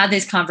 And I've had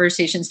these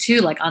conversations too,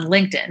 like on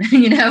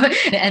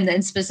LinkedIn, and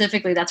then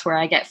specifically that's where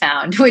I get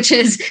found, which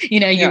is,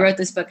 you wrote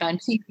this book on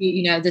tea,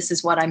 this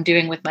is what I'm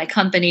doing with my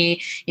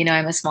company.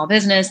 I'm a small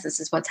business.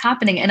 This is what's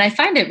happening. And I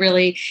find it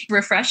really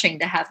refreshing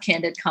to have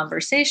candid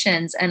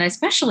conversations. And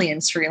especially in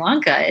Sri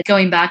Lanka,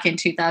 going back in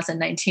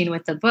 2019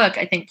 with the book,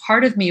 I think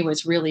part of me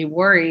was really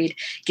worried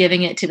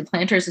giving it to the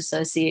Planters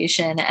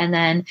Association. And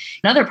then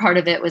another part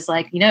of it was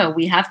like,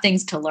 we have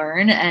things to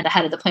learn. And the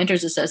head of the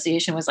Planters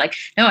Association was like,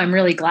 no, I'm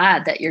really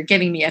glad that you're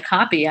giving me a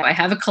copy. I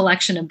have a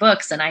collection of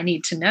books and I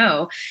need to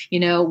know,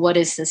 what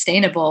is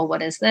sustainable?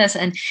 What is this?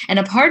 And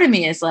a part of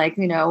me is like,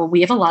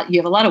 you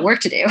have a lot of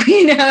work to do,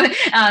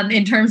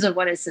 in terms of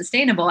what is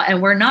sustainable.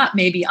 And we're not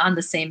maybe on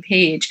the same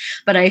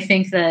page, but I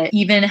think that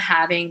even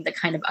having the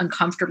kind of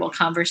uncomfortable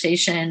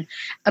conversation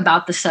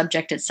about the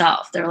subject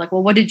itself, they're like,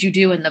 well, what did you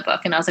do in the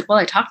book? And I was like, well,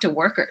 I talked to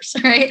workers,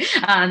 right?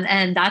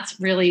 And that's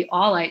really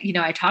all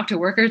I talked to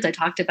workers. I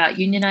talked about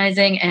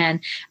unionizing and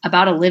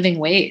about a living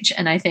wage.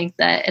 And I think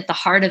that at the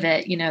heart of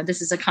it,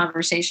 this is a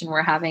conversation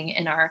we're having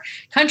in our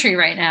country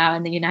right now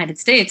in the United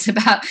States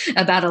about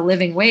a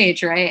living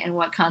wage, right? And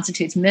what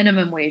constitutes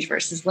minimum wage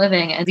versus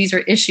living. And these are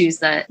issues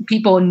that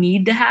people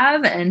need to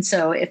have. And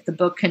so if the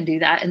book can do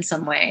that in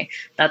some way,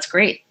 that's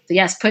great. So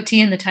yes, put tea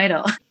in the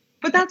title.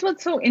 But that's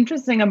what's so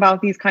interesting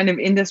about these kind of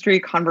industry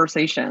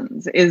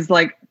conversations is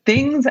like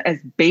things as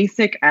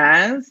basic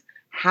as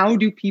how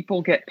do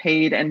people get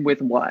paid and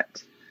with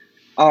what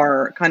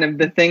are kind of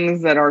the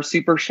things that are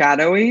super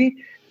shadowy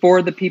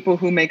for the people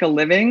who make a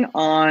living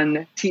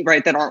on tea,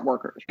 right, that aren't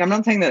workers. I'm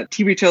not saying that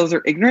tea retailers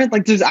are ignorant.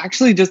 Like there's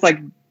actually just like,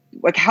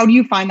 how do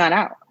you find that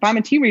out? If I'm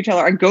a tea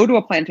retailer, I go to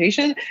a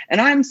plantation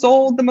and I'm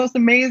sold the most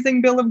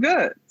amazing bill of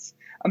goods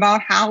about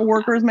how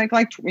workers make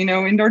like,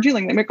 in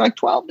Darjeeling, they make like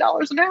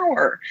 $12 an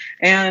hour.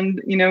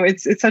 And,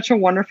 it's such a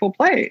wonderful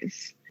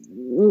place.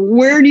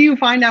 Where do you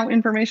find out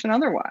information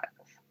otherwise?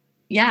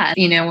 Yeah.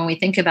 When we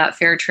think about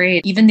fair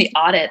trade, even the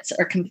audits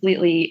are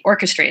completely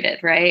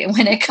orchestrated, right?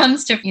 When it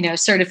comes to,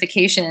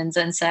 certifications.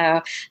 And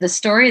so the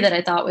story that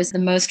I thought was the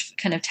most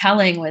kind of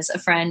telling was a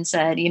friend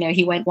said,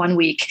 he went 1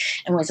 week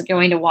and was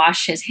going to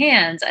wash his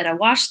hands at a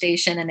wash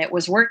station and it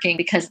was working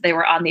because they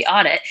were on the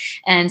audit.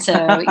 And so,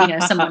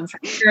 someone from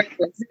Europe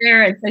was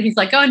there. And so he's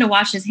like going to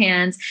wash his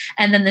hands.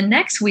 And then the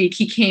next week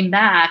he came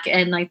back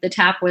and like the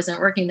tap wasn't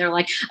working. They're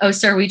like, oh,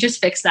 sir, we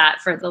just fixed that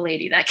for the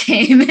lady that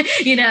came,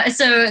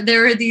 So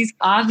there were these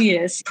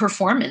obvious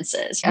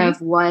performances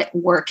of what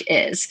work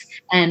is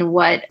and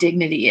what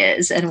dignity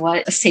is and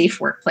what a safe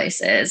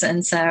workplace is.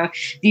 And so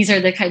these are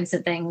the kinds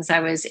of things I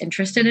was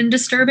interested in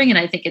disturbing. And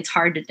I think it's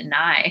hard to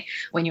deny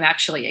when you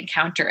actually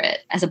encounter it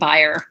as a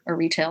buyer or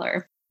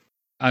retailer.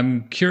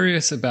 I'm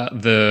curious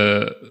about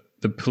the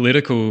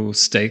political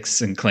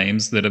stakes and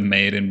claims that are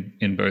made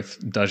in both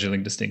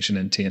Darjeeling Distinction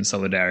and Tea and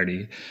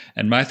Solidarity.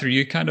 And Mythri,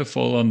 you kind of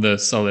fall on the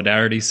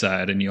solidarity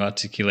side, and you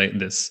articulate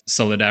this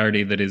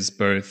solidarity that is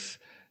both,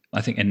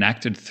 I think,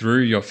 enacted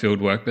through your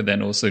fieldwork, but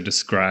then also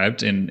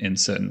described in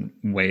certain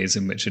ways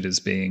in which it is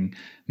being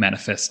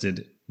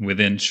manifested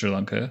within Sri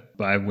Lanka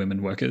by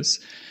women workers.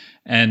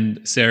 And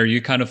Sarah, you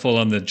kind of fall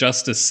on the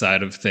justice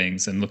side of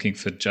things and looking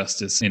for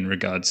justice in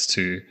regards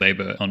to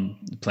labor on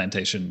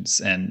plantations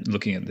and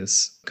looking at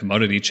this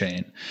commodity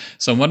chain.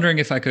 So I'm wondering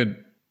if I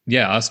could,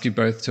 ask you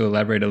both to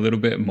elaborate a little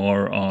bit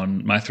more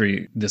on,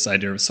 Mythri, this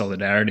idea of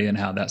solidarity and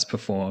how that's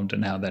performed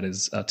and how that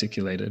is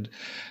articulated.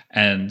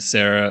 And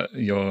Sarah,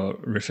 you're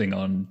riffing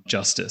on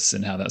justice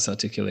and how that's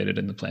articulated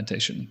in the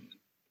plantation.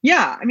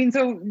 Yeah, I mean,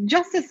 so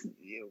justice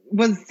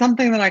was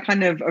something that I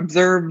kind of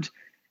observed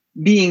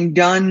being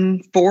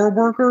done for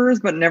workers,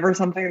 but never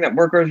something that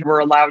workers were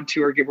allowed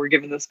to or were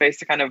given the space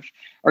to kind of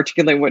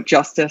articulate what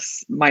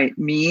justice might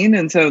mean.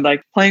 And so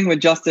like playing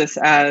with justice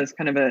as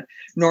kind of a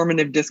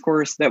normative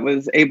discourse that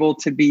was able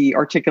to be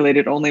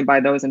articulated only by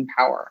those in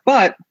power.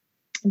 But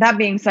that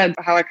being said,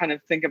 how I kind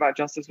of think about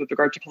justice with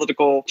regard to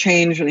political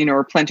change,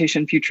 or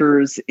plantation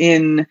futures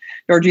in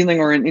Darjeeling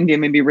or in India,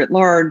 maybe writ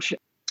large,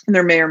 and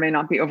there may or may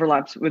not be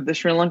overlaps with the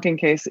Sri Lankan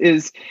case,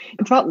 it's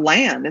about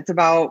land. It's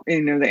about,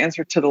 the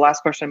answer to the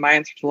last question, my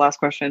answer to the last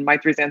question,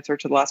 Mythri's answer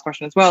to the last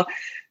question as well.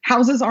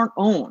 Houses aren't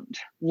owned.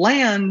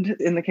 Land,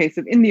 in the case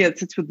of India, it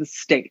sits with the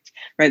state,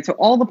 right? So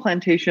all the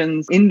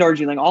plantations in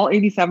Darjeeling, all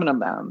 87 of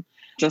them,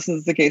 just as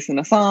is the case in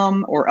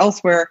Assam or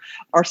elsewhere,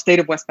 are state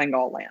of West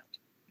Bengal land.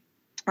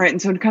 All right.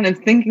 And so kind of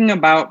thinking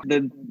about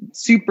the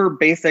super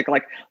basic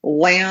like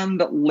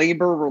land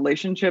labor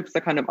relationships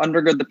that kind of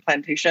undergird the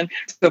plantation.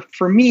 So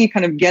for me,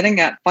 kind of getting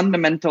at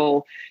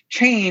fundamental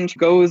change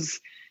goes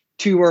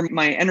to where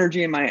my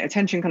energy and my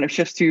attention kind of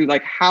shifts to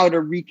like how to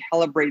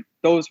recalibrate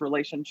those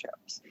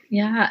relationships.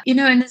 Yeah.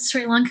 And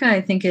Sri Lanka,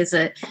 I think,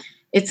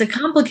 it's a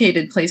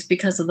complicated place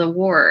because of the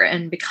war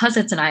and because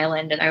it's an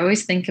island. And I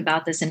always think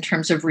about this in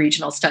terms of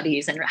regional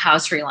studies and how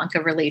Sri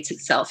Lanka relates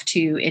itself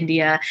to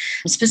India,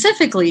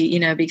 specifically,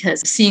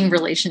 because seeing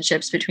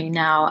relationships between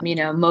now,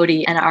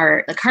 Modi and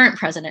the current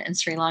president in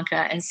Sri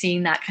Lanka, and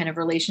seeing that kind of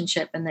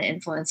relationship and the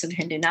influence of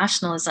Hindu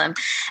nationalism.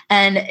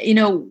 And,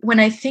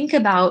 when I think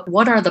about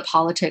what are the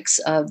politics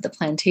of the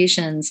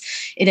plantations,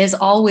 it has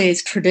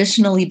always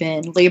traditionally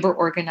been labor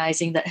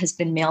organizing that has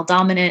been male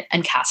dominant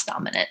and caste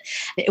dominant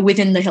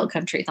within the hill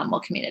country Tamil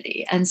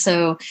community. And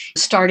so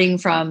starting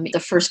from the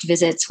first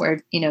visits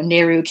where,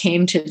 Nehru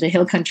came to the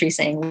hill country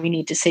saying, we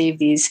need to save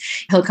these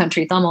hill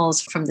country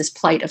Tamils from this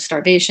plight of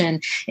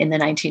starvation in the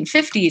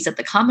 1950s at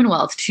the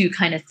Commonwealth, to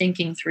kind of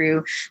thinking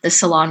through the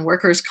Ceylon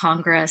Workers'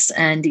 Congress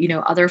and,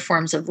 other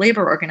forms of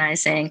labor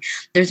organizing,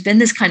 there's been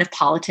this kind of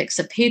politics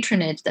of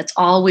patronage that's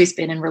always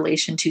been in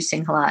relation to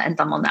Sinhala and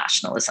Tamil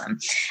nationalism.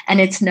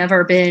 And it's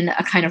never been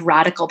a kind of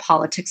radical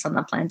politics on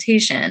the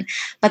plantation.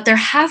 But there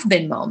have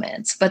been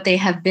moments, but they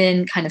have been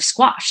kind of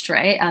squashed,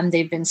 right?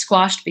 They've been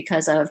squashed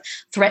because of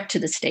threat to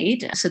the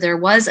state. So there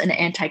was an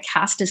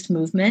anti-casteist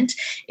movement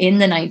in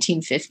the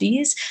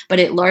 1950s, but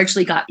it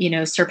largely got,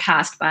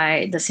 surpassed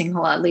by the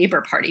Sinhala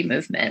Labour Party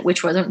movement,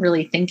 which wasn't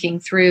really thinking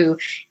through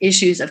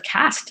issues of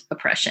caste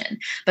oppression.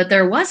 But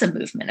there was a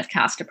movement of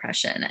caste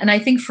oppression. And I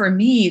think for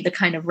me, the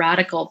kind of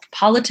radical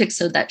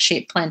politics of that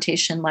shape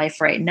plantation life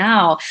right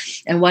now,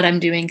 and what I'm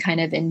doing kind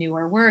of in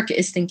newer work,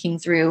 is thinking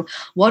through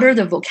what are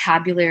the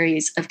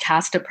vocabularies of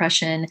caste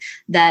oppression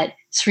that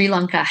Sri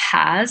Lanka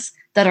has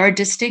that are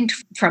distinct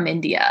from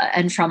India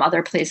and from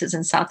other places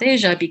in South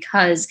Asia,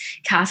 because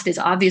caste is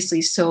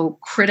obviously so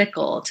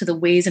critical to the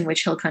ways in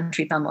which hill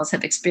country Tamils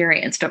have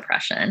experienced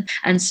oppression.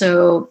 And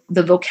so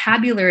the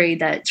vocabulary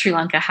that Sri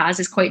Lanka has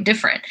is quite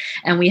different.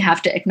 And we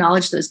have to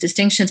acknowledge those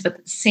distinctions. But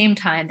at the same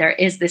time, there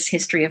is this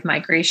history of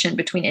migration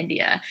between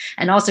India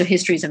and also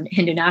histories of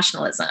Hindu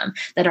nationalism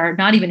that are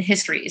not even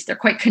histories. They're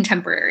quite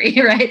contemporary,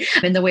 right?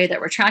 In the way that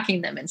we're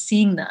tracking them and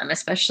seeing them,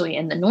 especially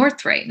in the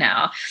North right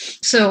now.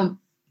 So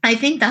I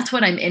think that's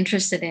what I'm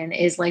interested in,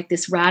 is like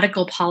this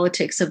radical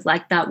politics of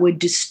like that would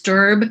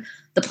disturb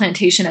the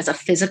plantation as a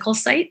physical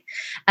site,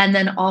 and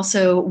then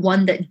also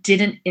one that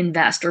didn't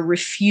invest or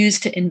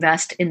refused to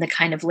invest in the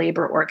kind of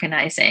labor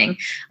organizing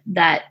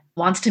that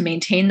wants to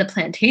maintain the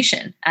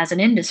plantation as an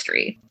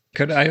industry.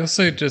 Could I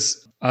also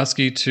just ask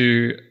you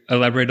to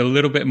elaborate a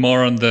little bit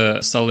more on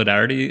the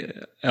solidarity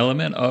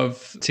element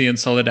of Tea and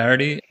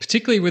Solidarity,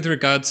 particularly with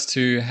regards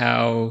to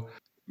how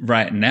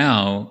right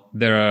now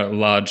there are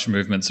large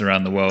movements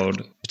around the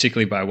world,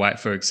 particularly by white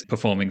folks,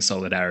 performing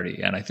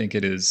solidarity. And I think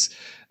it is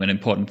an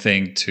important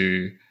thing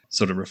to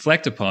sort of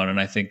reflect upon. And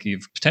I think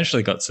you've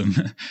potentially got some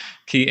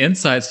key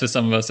insights for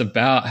some of us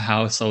about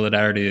how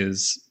solidarity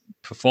is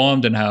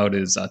performed and how it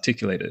is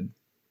articulated.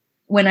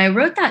 when I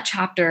wrote that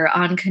chapter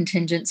on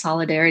contingent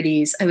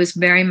solidarities, I was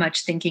very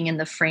much thinking in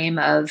the frame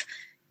of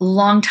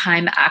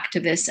longtime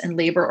activists and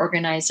labor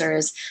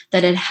organizers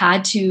that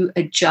had to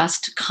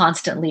adjust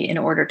constantly in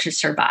order to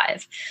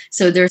survive.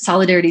 So their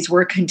solidarities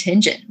were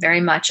contingent very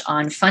much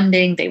on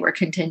funding. They were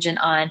contingent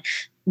on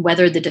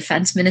whether the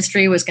defense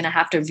ministry was going to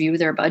have to view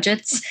their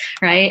budgets,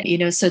 right?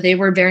 So they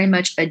were very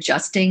much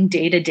adjusting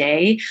day to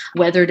day,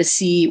 whether to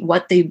see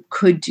what they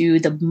could do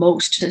the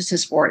most to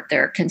support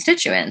their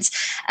constituents.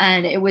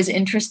 And it was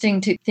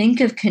interesting to think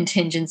of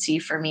contingency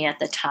for me at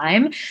the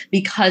time,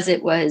 because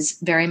it was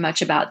very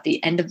much about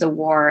the end of the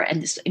war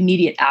and this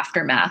immediate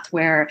aftermath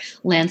where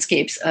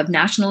landscapes of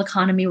national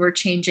economy were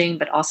changing,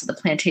 but also the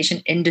plantation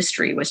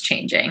industry was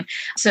changing.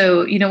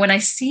 So, when I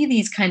see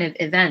these kind of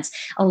events,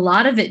 a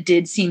lot of it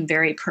did seem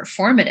very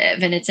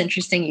performative. And it's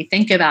interesting you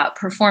think about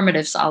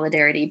performative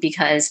solidarity,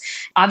 because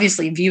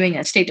obviously viewing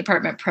a State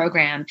Department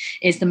program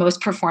is the most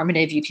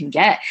performative you can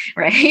get,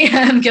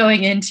 right?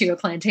 Going into a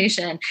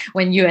plantation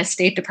when U.S.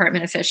 State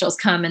Department officials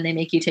come and they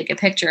make you take a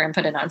picture and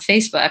put it on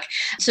Facebook.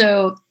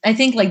 So I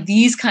think like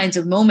these kinds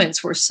of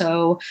moments were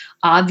so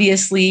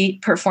obviously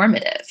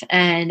performative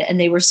and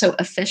they were so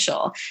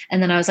official.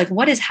 And then I was like,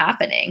 what is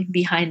happening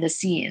behind the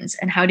scenes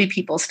and how do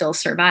people still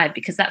survive?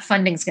 Because that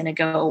funding is going to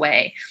go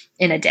away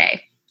in a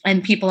day.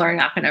 And people are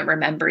not going to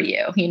remember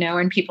you,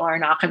 and people are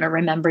not going to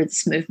remember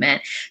this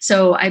movement.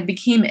 So I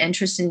became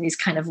interested in these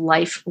kind of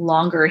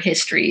longer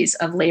histories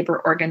of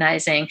labor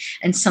organizing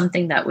and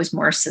something that was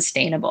more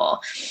sustainable.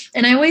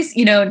 And I always,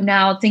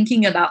 now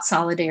thinking about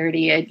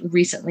solidarity, I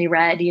recently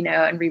read,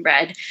 and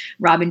reread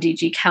Robin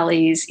D.G.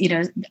 Kelly's,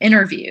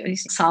 interview.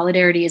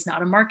 Solidarity is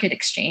not a market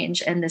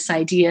exchange. And this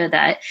idea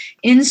that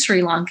in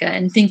Sri Lanka,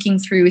 and thinking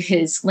through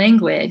his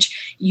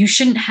language, you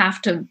shouldn't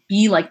have to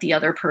be like the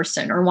other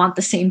person or want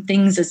the same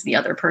things as the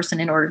other person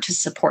in order to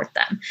support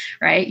them,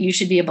 right? You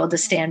should be able to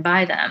stand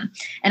by them.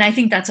 And I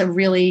think that's a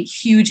really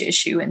huge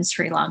issue in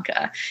Sri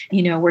Lanka.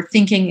 We're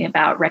thinking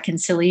about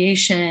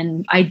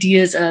reconciliation,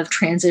 ideas of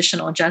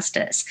transitional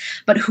justice,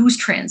 but whose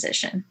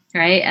transition,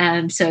 right?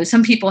 And so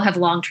some people have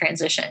long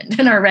transitioned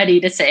and are ready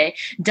to say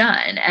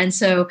done. And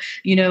so,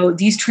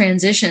 these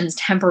transitions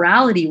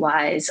temporality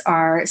wise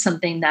are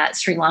something that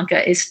Sri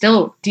Lanka is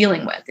still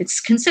dealing with. It's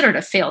considered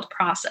a failed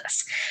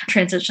process,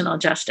 transitional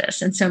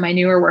justice. And so my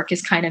newer work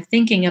is kind of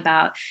thinking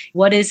about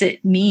what does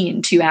it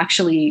mean to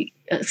actually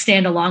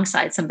stand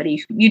alongside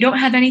somebody you don't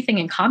have anything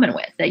in common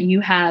with, that you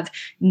have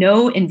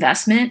no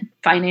investment,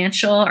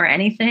 financial or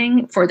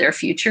anything for their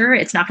future.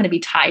 It's not going to be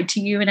tied to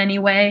you in any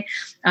way.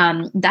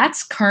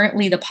 That's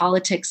currently the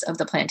politics of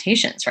the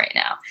plantations right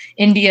now.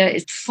 India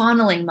is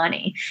funneling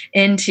money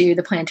into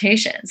the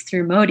plantations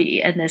through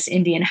Modi and this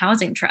Indian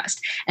Housing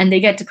Trust. And they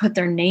get to put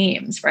their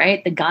names,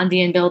 right? The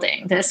Gandhian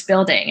building, this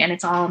building, and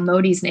it's all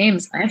Modi's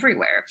names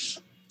everywhere.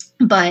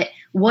 But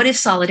what if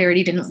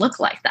solidarity didn't look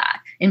like that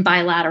in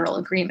bilateral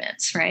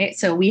agreements, right?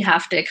 So we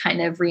have to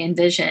kind of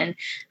re-envision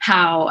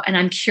how, and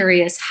I'm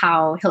curious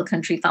how Hill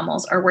Country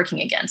Thummels are working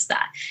against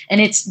that.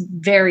 And it's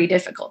very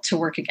difficult to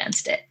work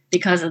against it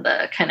because of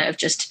the kind of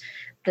just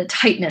the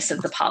tightness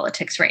of the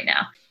politics right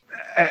now.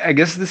 I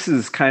guess this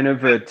is kind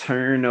of a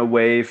turn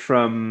away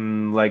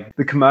from like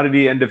the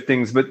commodity end of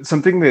things, but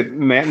something that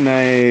Matt and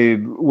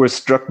I were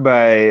struck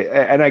by,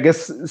 and I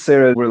guess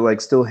Sarah, we're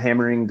like still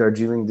hammering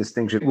Darjeeling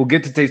Distinction. We'll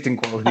get to tasting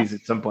qualities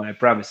at some point, I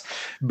promise.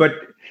 But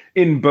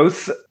in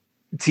both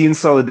Tea and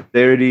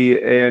Solidarity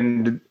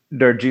and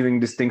Darjeeling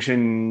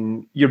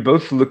Distinction, you're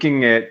both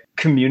looking at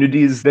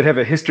communities that have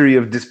a history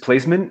of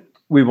displacement.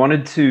 We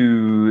wanted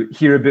to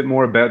hear a bit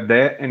more about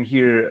that and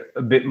hear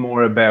a bit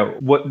more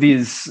about what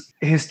these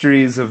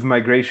histories of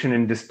migration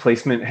and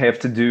displacement have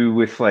to do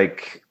with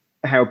like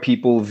how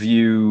people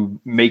view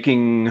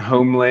making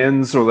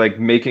homelands or like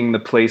making the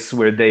place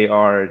where they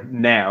are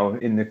now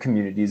in the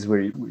communities where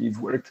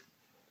you've worked.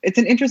 It's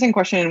an interesting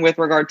question with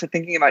regard to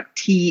thinking about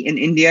tea in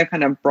India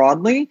kind of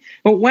broadly.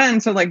 But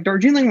so like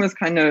Darjeeling was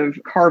kind of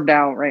carved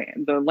out, right?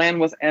 The land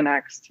was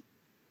annexed.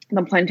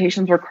 The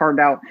plantations were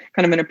carved out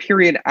kind of in a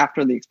period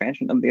after the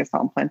expansion of the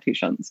Assam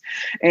plantations.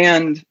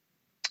 And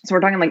so we're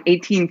talking like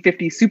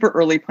 1850 super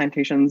early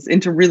plantations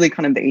into really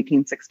kind of the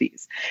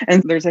 1860s.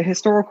 And there's a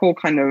historical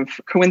kind of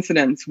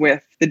coincidence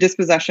with the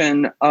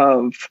dispossession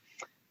of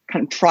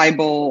kind of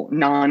tribal,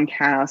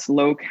 non-caste,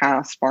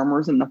 low-caste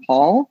farmers in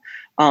Nepal.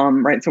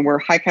 Right. So where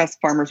high caste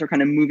farmers are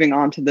kind of moving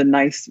on to the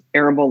nice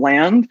arable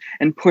land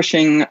and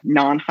pushing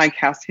non-high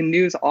caste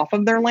Hindus off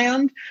of their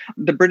land.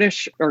 The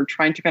British are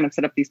trying to kind of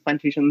set up these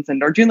plantations in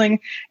Darjeeling,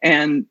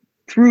 and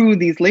through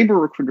these labor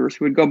recruiters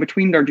who would go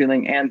between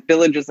Darjeeling and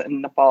villages in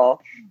Nepal,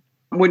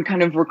 would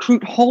kind of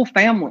recruit whole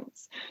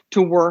families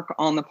to work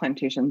on the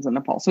plantations in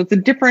Nepal. So it's a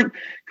different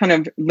kind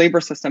of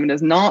labor system. It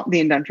is not the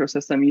indenture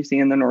system you see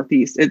in the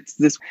Northeast. It's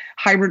this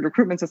hybrid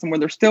recruitment system where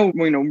they're still,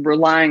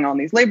 relying on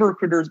these labor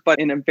recruiters, but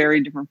in a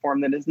very different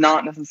form that is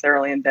not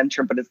necessarily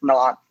indenture, but it's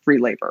not free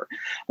labor.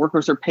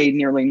 Workers are paid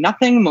nearly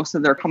nothing. Most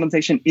of their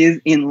compensation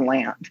is in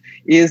land,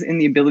 is in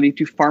the ability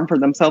to farm for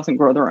themselves and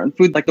grow their own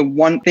food, like the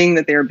one thing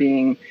that they're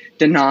being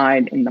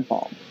denied in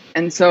Nepal.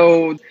 And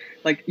so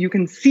like you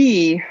can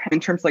see in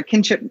terms of like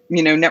kinship,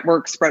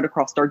 networks spread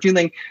across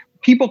Darjeeling,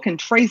 people can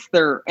trace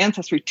their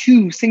ancestry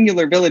to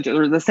singular villages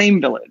or the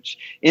same village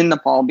in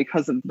Nepal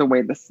because of the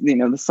way this, the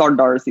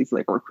Sardars, these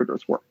labor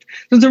recruiters, worked.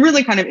 So it's a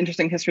really kind of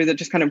interesting history that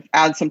just kind of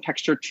adds some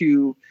texture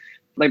to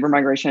labor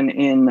migration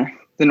in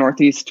the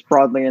Northeast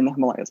broadly and the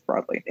Himalayas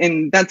broadly.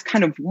 And that's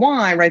kind of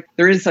why, right,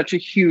 there is such a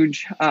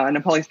huge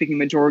Nepali-speaking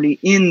majority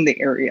in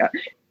the area.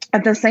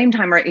 At the same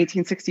time, right,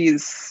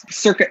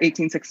 circa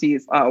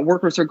 1860s,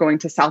 workers are going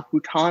to South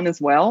Bhutan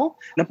as well.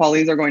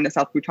 Nepalis are going to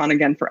South Bhutan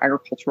again for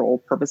agricultural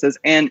purposes,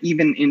 and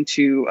even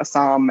into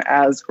Assam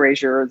as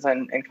graziers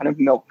and kind of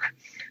milk,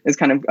 as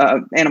kind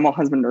of animal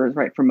husbanders,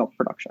 right, for milk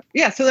production.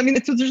 Yeah, so I mean,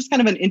 it's just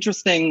kind of an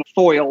interesting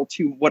foil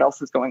to what else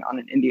is going on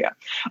in India.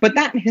 But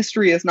that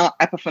history is not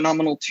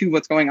epiphenomenal to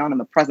what's going on in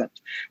the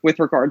present with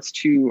regards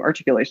to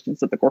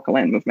articulations of the Gorkha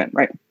land movement,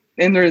 right?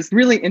 And there's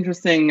really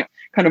interesting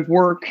kind of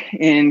work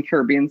in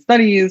Caribbean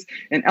studies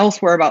and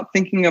elsewhere about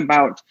thinking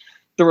about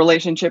the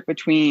relationship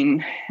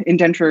between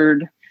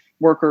indentured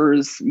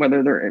workers,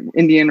 whether they're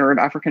Indian or of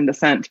African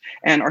descent,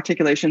 and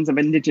articulations of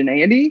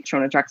indigeneity.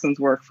 Shona Jackson's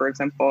work, for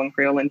example, in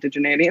Creole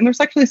indigeneity. And there's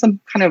actually some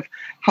kind of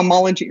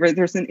homology, right?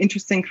 There's an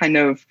interesting kind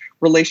of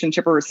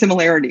relationship or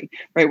similarity,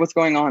 right? What's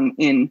going on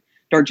in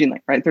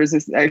Darjeeling, right? There's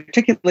this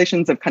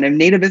articulations of kind of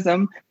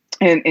nativism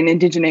and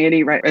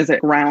indigeneity, right, as a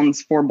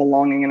grounds for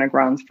belonging and a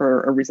grounds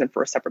for a reason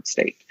for a separate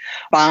state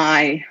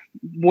by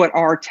what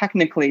are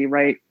technically,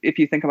 right, if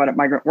you think about it,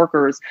 migrant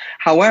workers.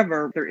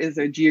 However, there is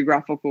a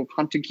geographical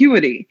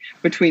contiguity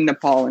between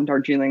Nepal and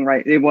Darjeeling,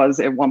 right? It was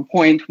at one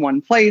point,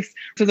 one place.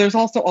 So there's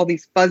also all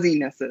these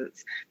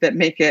fuzzinesses that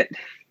make it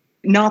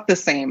not the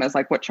same as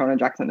like what Shona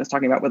Jackson is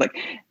talking about with like,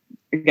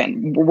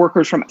 again,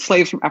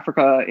 slaves from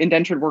Africa,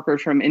 indentured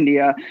workers from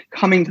India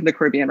coming to the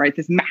Caribbean, right?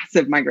 This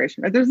massive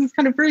migration, right? There's this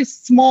kind of very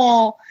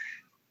small,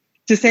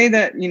 to say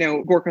that,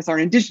 Gorkhas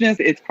aren't indigenous,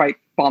 it's quite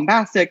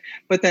bombastic,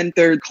 but then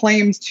their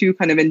claims to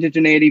kind of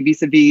indigeneity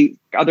vis-a-vis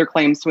other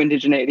claims to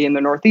indigeneity in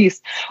the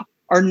Northeast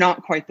are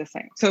not quite the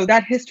same. So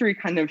that history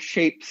kind of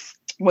shapes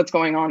what's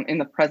going on in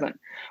the present.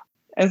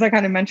 As I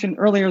kind of mentioned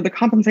earlier, the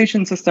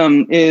compensation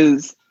system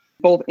is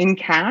both in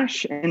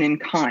cash and in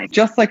kind.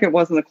 Just like it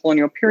was in the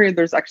colonial period,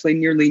 there's actually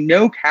nearly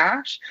no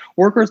cash.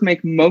 Workers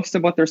make most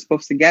of what they're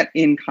supposed to get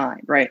in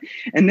kind, right?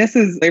 And this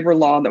is labor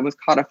law that was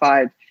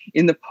codified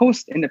in the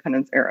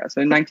post-independence era, so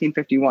in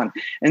 1951.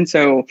 And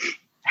so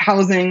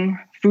housing,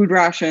 food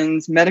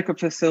rations, medical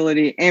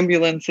facility,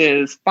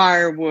 ambulances,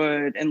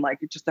 firewood, and like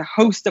just a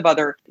host of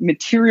other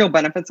material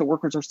benefits that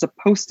workers are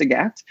supposed to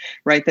get,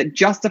 right, that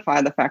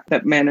justify the fact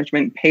that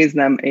management pays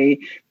them a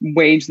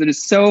wage that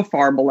is so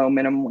far below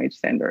minimum wage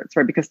standards,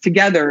 right? Because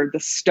together the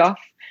stuff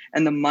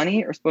and the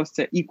money are supposed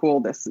to equal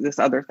this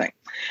other thing,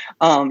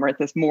 right?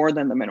 This more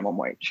than the minimum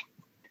wage.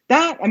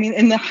 That, I mean,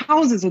 and the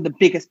houses are the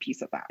biggest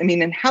piece of that. I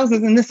mean, in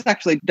houses, and this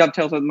actually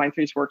dovetails with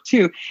Mythri's work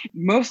too,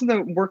 most of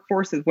the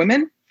workforce is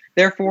women.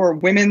 Therefore,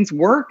 women's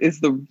work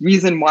is the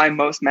reason why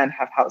most men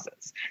have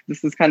houses.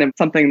 This is kind of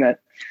something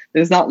that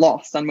is not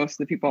lost on most of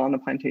the people on the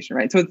plantation,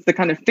 right? So it's the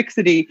kind of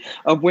fixity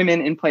of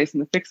women in place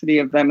and the fixity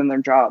of them and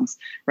their jobs,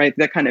 right,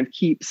 that kind of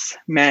keeps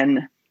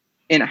men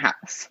in a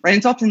house, right?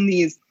 It's often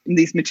these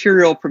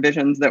material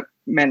provisions that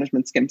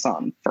management skimps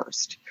on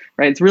first,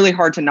 right? It's really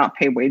hard to not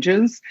pay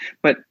wages,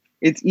 but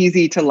it's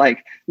easy to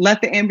like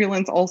let the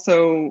ambulance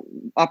also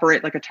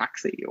operate like a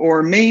taxi,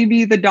 or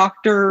maybe the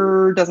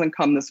doctor doesn't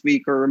come this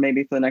week, or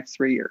maybe for the next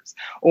 3 years,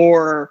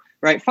 or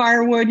right,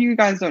 firewood, you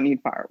guys don't need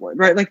firewood,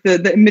 right? Like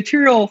the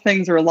material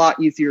things are a lot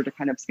easier to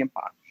kind of skimp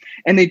on.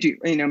 And they do,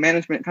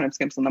 management kind of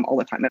skimps on them all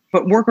the time.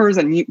 But workers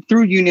and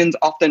through unions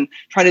often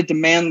try to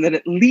demand that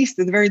at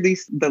the very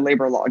least, the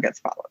labor law gets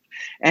followed.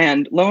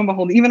 And lo and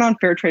behold, even on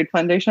fair trade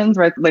plantations,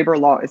 right, labor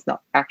law is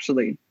not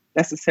actually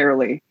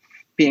necessarily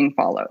being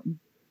followed.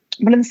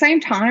 But at the same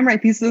time,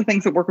 right, these are the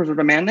things that workers are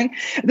demanding.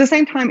 At the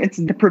same time, it's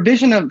the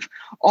provision of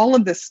all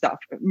of this stuff,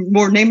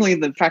 more namely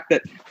the fact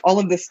that all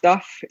of this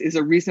stuff is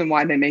a reason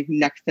why they make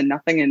next to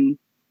nothing in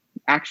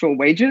actual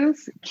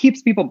wages,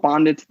 keeps people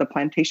bonded to the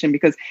plantation.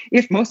 Because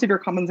if most of your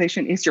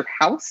compensation is your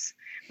house,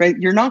 right,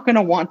 you're not going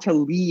to want to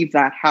leave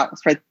that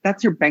house, right?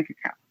 That's your bank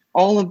account.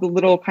 All of the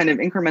little kind of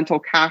incremental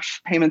cash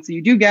payments that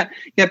you do get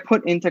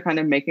put into kind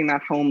of making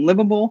that home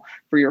livable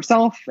for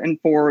yourself and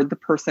for the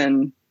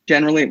person.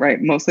 Generally, right,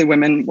 mostly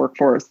women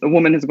workforce, the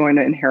woman is going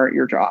to inherit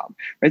your job,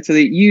 right? So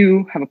that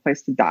you have a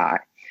place to die.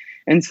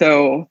 And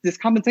so this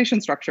compensation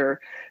structure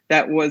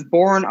that was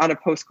born out of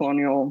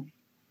postcolonial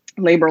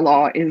labor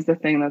law is the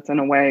thing that's in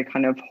a way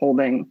kind of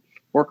holding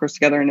workers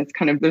together. And it's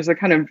kind of, there's a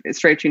kind of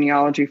straight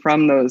genealogy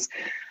from those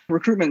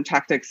recruitment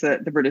tactics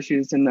that the British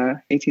used in the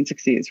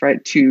 1860s,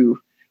 right, to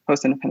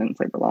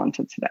post-independence labor law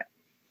until today.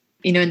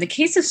 In the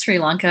case of Sri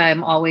Lanka,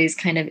 I'm always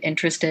kind of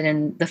interested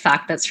in the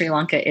fact that Sri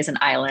Lanka is an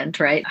island,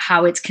 right?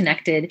 How it's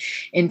connected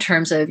in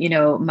terms of,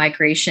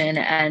 migration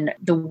and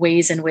the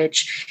ways in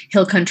which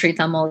Hill Country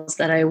Tamils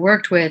that I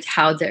worked with,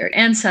 how their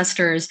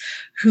ancestors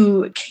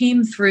who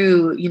came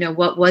through,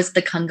 what was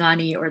the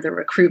Kangani or the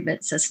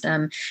recruitment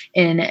system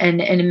and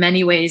in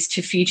many ways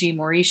to Fiji,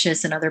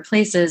 Mauritius, and other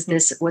places,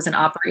 this was an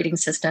operating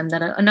system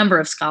that a number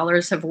of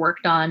scholars have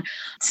worked on.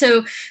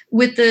 So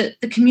with the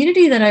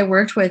community that I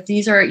worked with,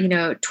 these are,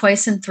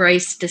 twice and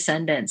thrice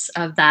descendants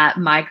of that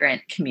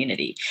migrant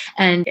community.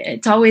 And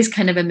it's always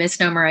kind of a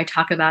misnomer. I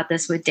talk about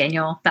this with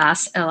Daniel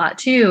Bass a lot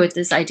too, with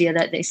this idea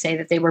that they say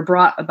that they were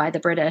brought by the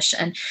British,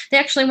 and they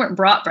actually weren't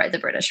brought by the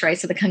British, right?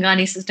 So the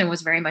Kangani system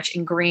was very much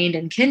ingrained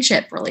in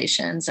kinship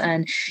relations,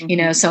 and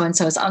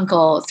so-and-so's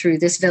uncle through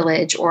this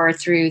village or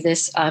through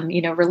this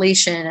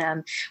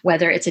relation,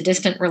 whether it's a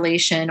distant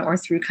relation or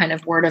through kind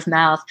of word of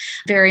mouth,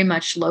 very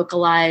much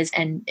localized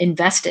and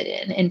invested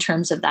in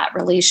terms of that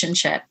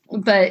relationship.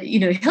 But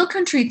Hill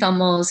Country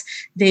Tamils,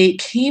 they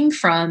came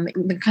from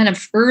the kind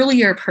of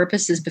earlier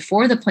purposes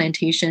before the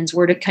plantations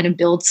were to kind of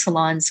build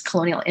Ceylon's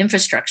colonial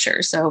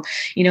infrastructure. So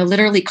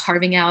literally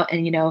carving out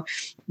and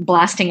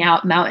blasting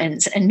out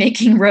mountains and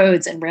making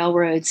roads and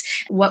railroads,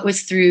 what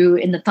was through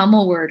in the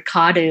Tamil word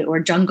kadu or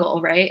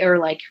jungle, right? Or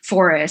like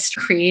forest,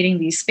 creating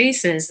these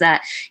spaces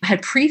that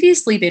had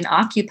previously been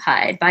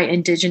occupied by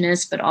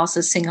indigenous, but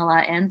also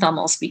Sinhala and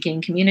Tamil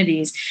speaking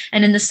communities.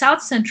 And in the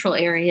South Central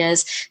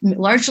areas,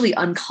 largely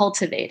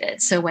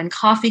uncultivated. So when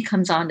coffee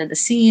comes onto the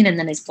scene and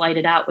then is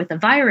blighted out with a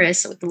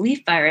virus, with the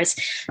leaf virus,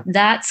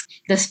 that's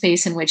the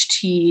space in which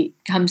tea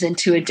comes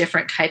into a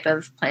different type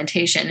of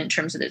plantation in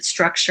terms of its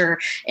structure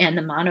and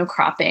the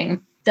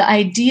monocropping. The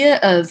idea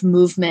of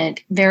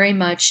movement very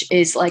much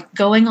is like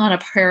going on a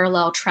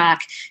parallel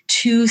track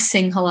to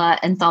Sinhala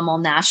and Tamil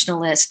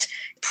nationalist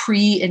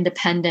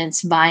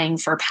pre-independence vying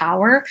for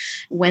power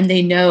when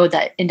they know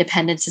that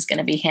independence is going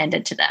to be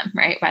handed to them,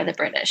 right, by the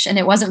British. And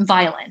it wasn't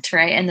violent,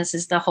 right? And this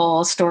is the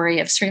whole story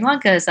of Sri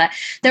Lanka, is that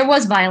there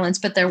was violence,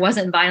 but there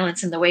wasn't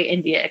violence in the way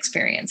India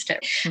experienced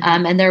it.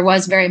 And there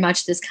was very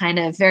much this kind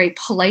of very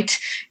polite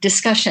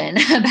discussion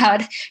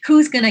about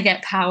who's going to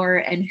get power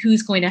and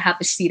who's going to have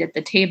a seat at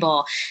the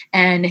table.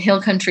 And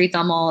Hill Country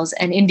Tamils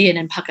and Indian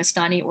and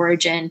Pakistani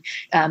origin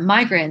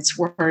migrants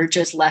were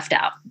just left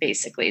out,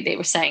 basically. They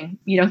were saying,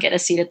 you don't get a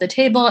seat at the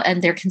table,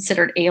 and they're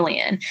considered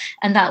alien.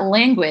 And that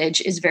language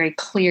is very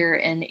clear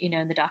in,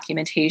 in the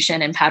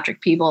documentation, and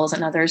Patrick Peebles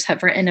and others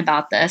have written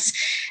about this,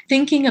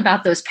 thinking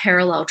about those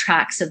parallel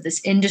tracks of this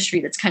industry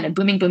that's kind of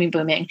booming,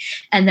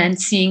 and then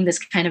seeing this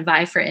kind of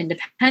vie for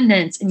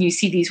independence. And you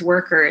see these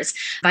workers.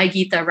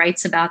 Vaigita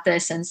writes about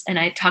this, and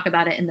I talk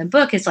about it in the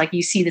book. It's like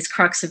you see this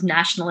crux of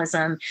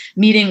nationalism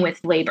meeting with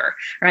labor,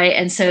 right?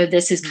 And so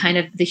this is kind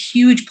of the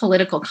huge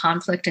political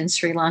conflict in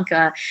Sri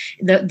Lanka.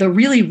 The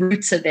really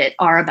roots of it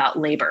are about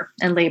labor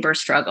and labor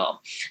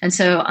struggle. And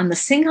so on the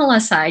Sinhala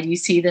side, you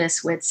see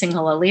this with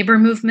Sinhala labor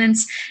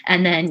movements.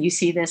 And then you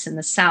see this in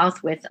the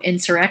South with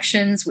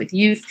insurrections with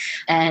youth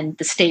and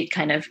the state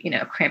kind of,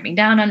 cramping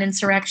down on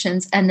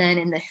insurrections. And then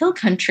in the Hill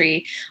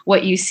Country,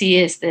 what you see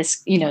is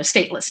this,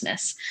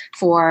 statelessness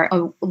for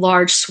a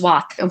large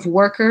swath of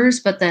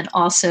workers, but then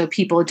also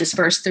people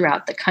dispersed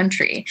throughout the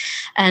country.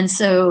 And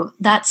so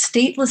that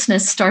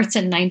statelessness starts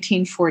in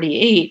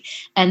 1948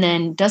 and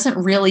then doesn't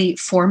really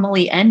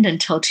formally end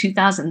until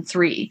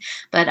 2003.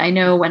 But I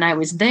know when I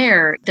was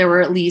there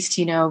were at least,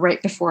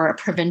 right before a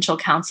provincial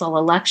council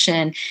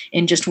election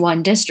in just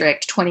one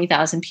district,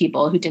 20,000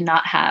 people who did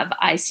not have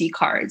IC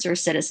cards or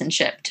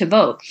citizenship to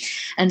vote.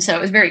 And so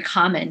it was very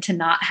common to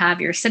not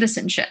have your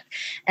citizenship.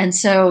 And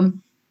so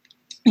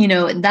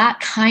that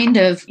kind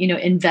of,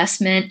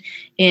 investment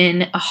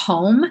in a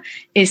home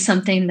is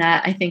something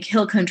that I think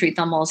Hill Country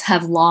Tamils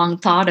have long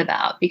thought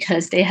about,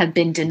 because they have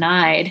been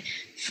denied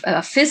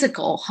a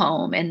physical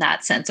home in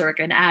that sense, or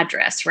an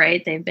address,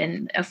 right? They've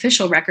been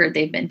official record,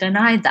 they've been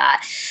denied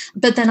that.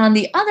 But then on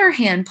the other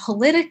hand,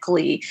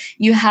 politically,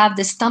 you have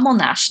this Tamil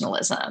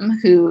nationalism,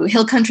 who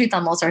Hill Country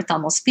Tamils are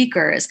Tamil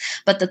speakers,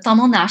 but the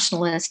Tamil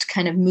nationalist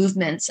kind of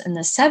movements in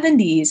the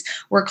 70s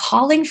were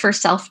calling for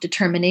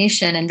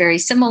self-determination, and very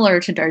similar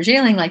to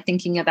Darjeeling, like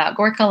thinking about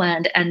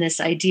Gorkhaland and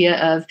this idea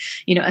of,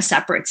 a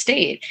separate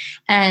state.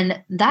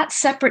 And that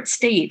separate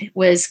state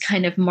was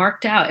kind of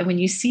marked out. And when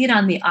you see it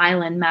on the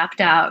island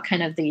mapped out,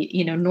 kind of the,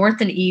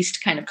 north and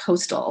east kind of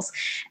coastals,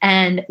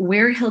 and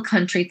where Hill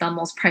Country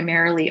Tamils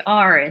primarily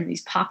are in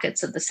these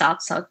pockets of the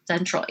South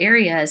Central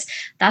areas,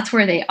 that's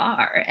where they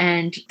are.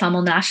 And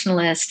Tamil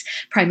nationalists,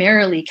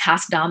 primarily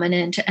caste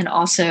dominant, and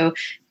also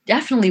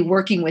definitely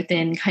working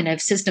within kind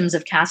of systems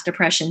of caste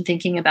oppression,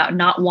 thinking about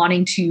not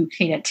wanting to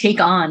kind of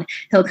take on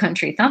Hill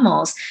Country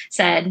Tamils,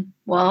 said,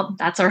 well,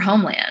 that's our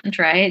homeland,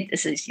 right?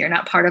 You're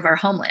not part of our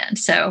homeland.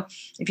 So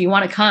if you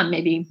want to come,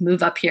 maybe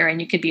move up here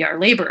and you could be our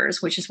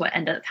laborers, which is what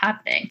ended up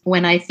happening.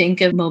 When I think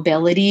of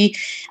mobility,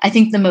 I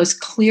think the most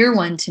clear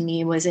one to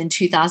me was in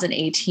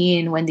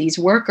 2018 when these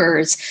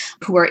workers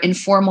who are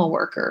informal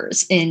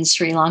workers in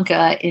Sri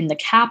Lanka, in the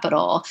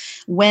capital,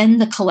 when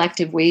the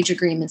collective wage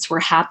agreements were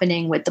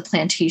happening with the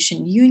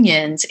plantation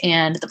unions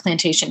and the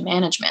plantation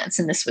managements.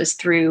 And this was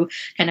through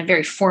kind of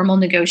very formal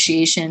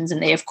negotiations.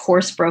 And they, of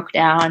course, broke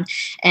down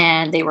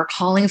and they were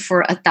calling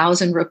for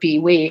 1,000 rupee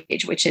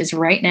wage, which is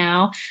right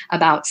now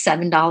about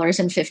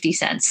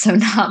 $7.50. So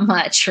not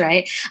much,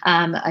 right?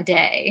 A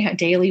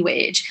daily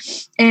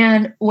wage.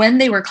 And when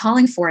they were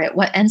calling for it,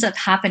 what ends up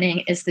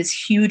happening is this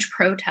huge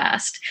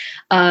protest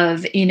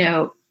of,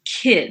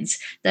 kids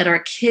that are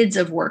kids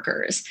of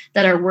workers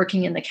that are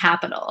working in the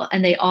capital,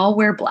 and they all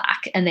wear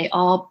black and they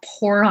all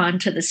pour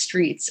onto the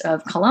streets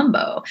of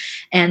Colombo,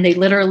 and they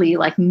literally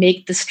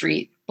make the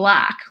street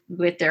black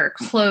with their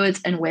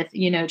clothes and with,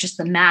 just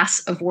the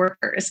mass of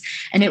workers.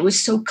 And it was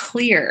so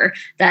clear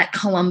that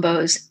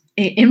Colombo's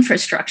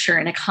infrastructure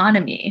and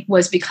economy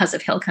was because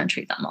of Hill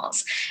Country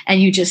Tamils.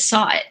 And you just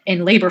saw it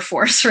in labor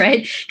force,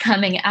 right?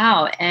 Coming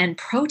out and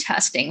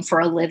protesting for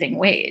a living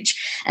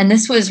wage. And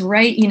this was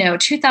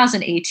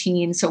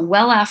 2018, so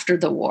well after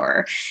the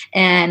war,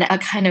 and a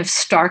kind of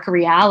stark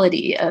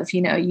reality of,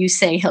 you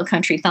say Hill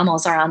Country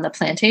Tamils are on the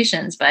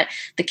plantations, but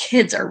the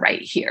kids are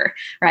right here,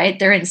 right?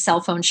 They're in cell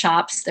phone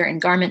shops, they're in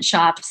garment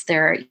shops,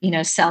 they're,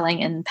 selling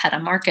in Peta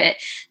Market,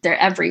 they're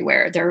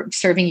everywhere. They're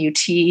serving you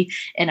tea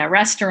in a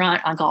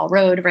restaurant on Gall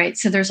Road, right?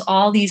 So there's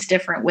all these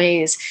different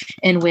ways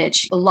in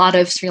which a lot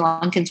of Sri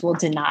Lankans will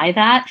deny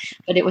that,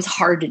 but it was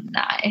hard to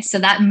deny. So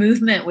that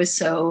movement was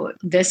so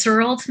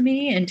visceral to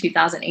me in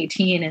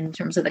 2018 in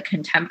terms of the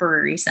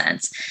contemporary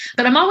sense.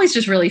 But I'm always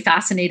just really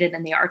fascinated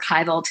in the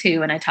archival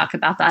too, and I talk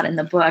about that in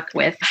the book,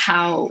 with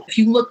how if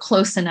you look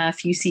close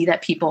enough, you see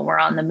that people were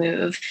on the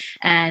move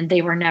and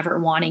they were never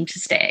wanting to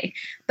stay.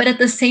 But at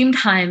the same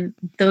time,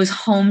 those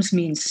homes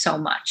mean so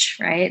much,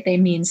 right? They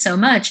mean so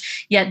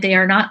much, yet they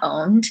are not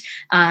owned.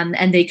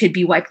 And they could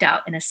be wiped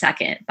out in a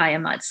second by a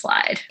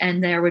mudslide.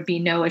 And there would be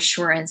no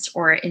assurance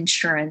or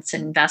insurance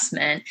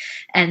investment.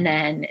 And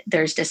then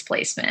there's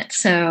displacement.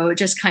 So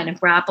just kind of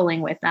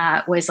grappling with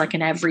that was like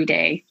an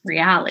everyday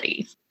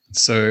reality.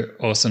 So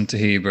awesome to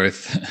hear you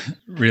both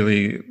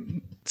really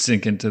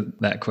sink into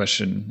that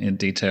question in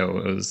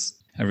detail.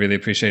 I really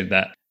appreciated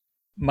that.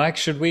 Mike,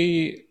 should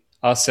we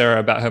ask Sarah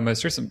about her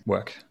most recent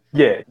work?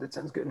 Yeah, that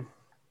sounds good.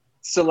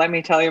 So let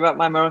me tell you about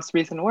my most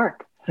recent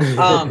work.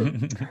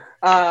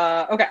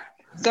 Okay,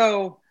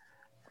 so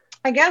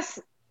I guess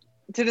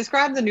to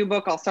describe the new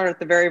book, I'll start at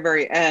the very,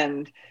 very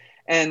end.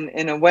 And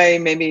in a way,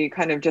 maybe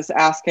kind of just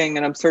asking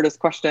an absurdist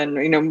question,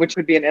 which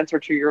would be an answer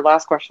to your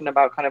last question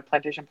about kind of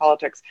plantation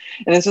politics.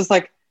 And it's just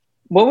like,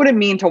 what would it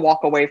mean to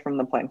walk away from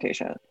the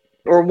plantation?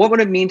 Or what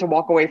would it mean to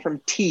walk away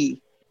from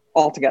tea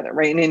altogether,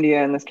 right? In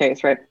India, in this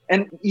case, right?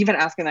 And even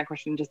asking that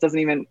question just doesn't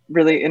even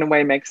really, in a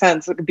way, make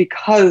sense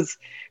because,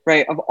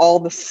 right, of all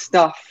the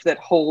stuff that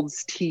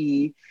holds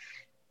tea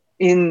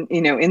in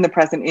the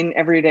present, in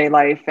everyday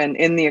life and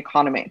in the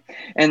economy.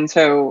 And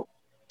so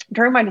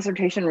during my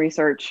dissertation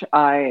research,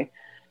 I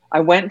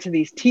went to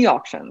these tea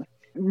auctions.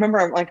 Remember,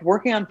 I'm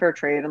working on fair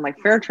trade, and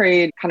fair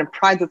trade kind of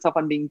prides itself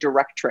on being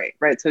direct trade,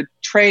 right? So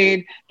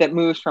trade that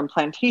moves from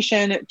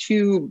plantation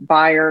to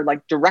buyer,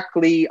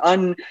 directly,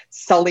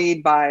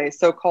 unsullied by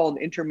so-called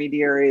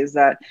intermediaries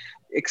that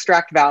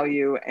extract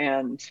value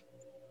and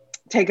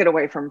take it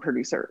away from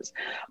producers.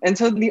 And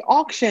so the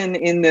auction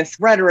in this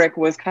rhetoric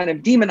was kind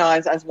of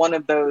demonized as one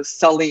of those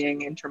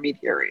sullying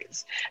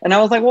intermediaries. And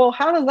I was like, well,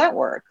 how does that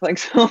work?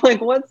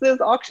 What's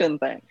this auction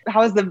thing?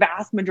 How is the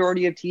vast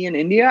majority of tea in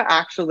India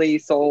actually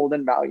sold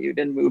and valued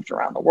and moved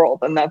around the world?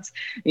 And that's,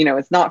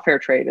 it's not fair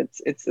trade.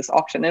 It's this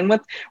auction. And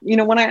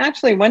when I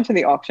actually went to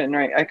the auction,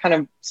 right, I kind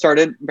of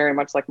started very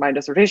much like my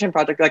dissertation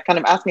project, kind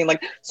of asking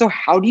so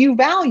how do you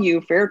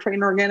value fair trade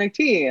and organic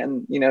tea?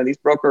 And, these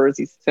brokers,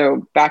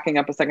 so backing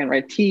up a second,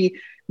 right, tea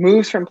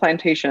moves from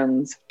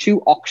plantations to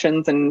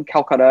auctions in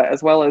Calcutta,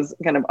 as well as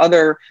kind of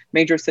other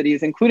major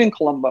cities, including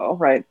Colombo,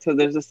 right? So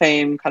there's the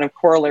same kind of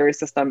corollary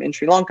system in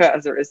Sri Lanka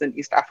as there is in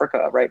East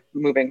Africa, right?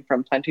 Moving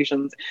from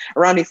plantations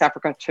around East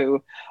Africa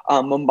to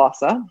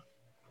Mombasa,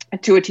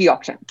 to a tea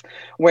auction,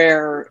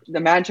 where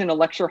imagine a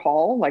lecture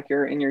hall,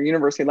 you're in your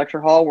university lecture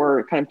hall,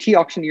 where kind of tea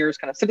auctioneers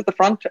kind of sit at the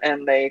front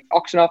and they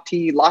auction off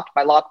tea lot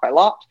by lot by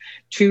lot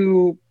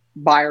to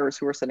buyers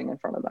who are sitting in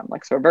front of them.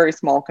 So a very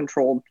small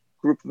controlled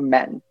group of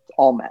men,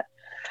 all men.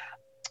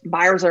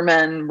 Buyers are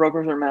men,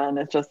 brokers are men.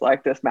 It's just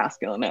this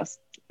masculinist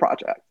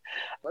project.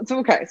 So,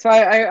 okay. So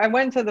I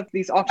went to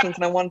these auctions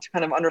and I wanted to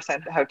kind of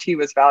understand how tea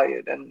was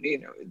valued. And,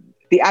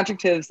 the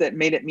adjectives that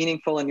made it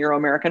meaningful in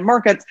Euro-American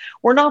markets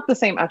were not the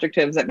same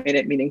adjectives that made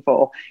it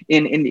meaningful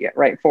in India,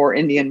 right? For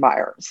Indian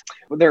buyers.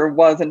 There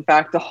was, in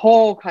fact, a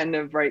whole kind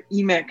of, right,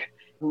 emic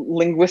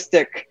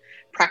linguistic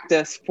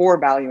practice for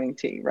valuing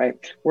tea, right?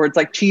 Where it's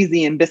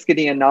cheesy and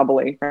biscuity and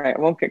knobbly, right?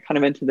 I won't get kind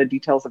of into the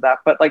details of that,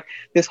 but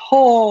this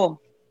whole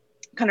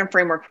kind of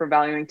framework for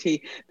valuing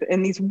tea.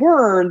 And these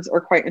words are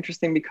quite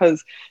interesting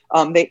because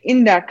they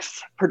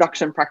index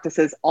production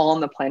practices on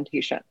the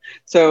plantation.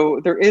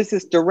 So there is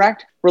this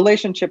direct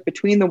relationship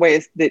between the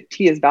ways that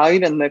tea is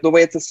valued and the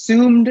way it's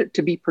assumed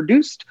to be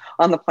produced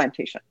on the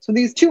plantation. So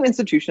these two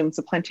institutions,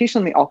 the plantation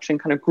and the auction,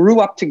 kind of grew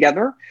up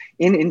together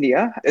in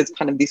India as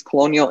kind of these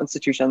colonial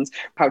institutions,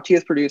 how tea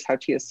is produced, how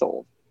tea is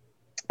sold.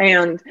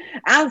 And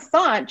as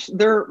such,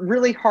 they're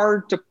really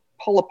hard to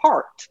pull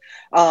apart.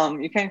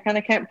 You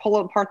can't pull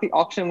apart the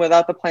auction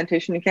without the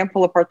plantation. You can't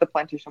pull apart the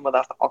plantation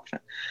without the auction.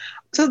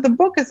 So the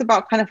book is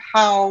about kind of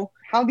how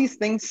these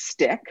things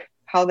stick,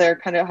 how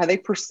they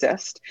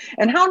persist,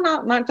 and how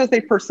not just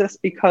they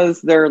persist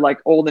because they're like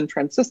old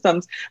entrenched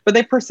systems, but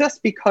they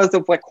persist because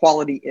of what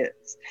quality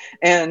is.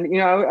 And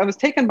I was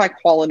taken by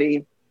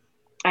quality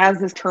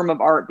as this term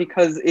of art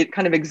because it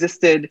kind of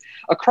existed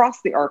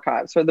across the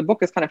archives. So the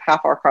book is kind of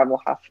half archival,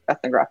 half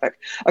ethnographic.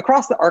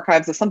 Across the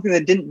archives is something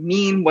that didn't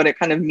mean what it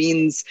kind of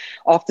means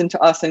often to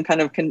us in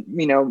kind of,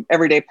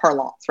 everyday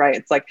parlance, right?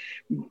 It's like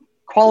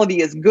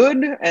quality is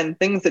good and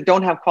things that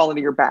don't have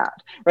quality are bad,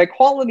 right?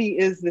 Quality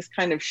is this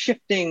kind of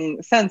shifting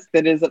sense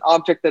that is an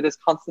object that is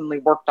constantly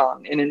worked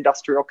on in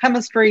industrial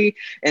chemistry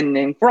and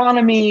in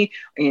agronomy,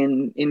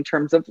 in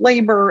terms of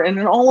labor, and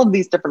in all of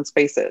these different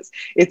spaces.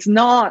 It's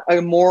not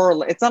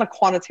a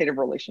quantitative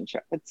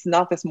relationship. It's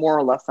not this more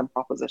or less than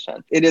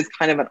proposition. It is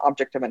kind of an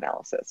object of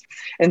analysis.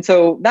 And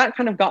so that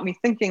kind of got me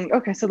thinking,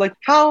 okay, so like,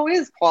 how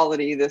is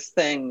quality this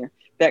thing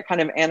that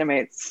kind of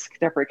animates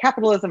contemporary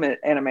capitalism, it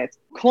animates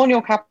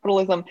colonial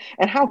capitalism,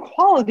 and how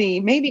quality,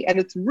 maybe at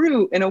its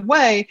root, in a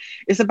way,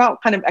 is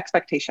about kind of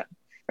expectation.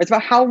 It's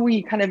about how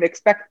we kind of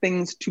expect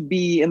things to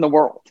be in the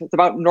world. It's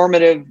about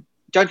normative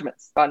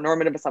judgments, about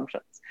normative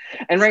assumptions.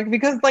 And right,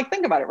 because like,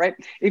 think about it, right?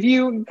 If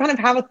you kind of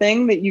have a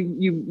thing that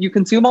you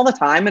consume all the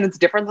time and it's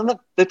different than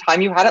the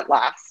time you had it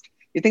last,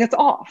 you think it's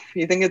off.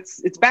 You think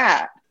it's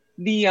bad.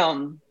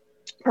 The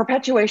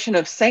perpetuation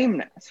of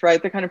sameness,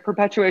 right? The kind of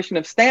perpetuation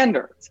of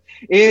standards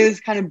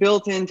is kind of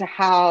built into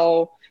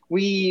how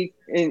we,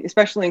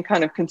 especially in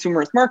kind of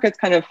consumerist markets,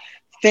 kind of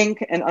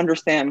think and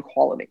understand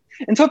quality.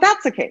 And so if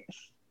that's the case,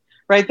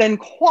 right, then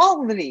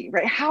quality,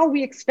 right, how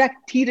we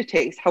expect tea to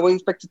taste, how we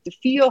expect it to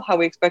feel, how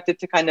we expect it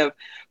to kind of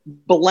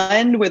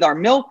blend with our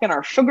milk and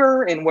our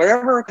sugar in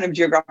whatever kind of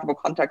geographical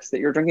context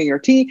that you're drinking your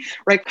tea,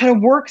 right, kind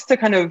of works to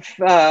kind of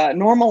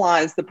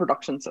normalize the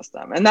production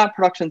system. And that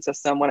production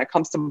system, when it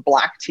comes to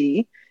black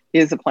tea,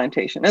 is a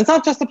plantation. And it's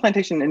not just a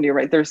plantation in India,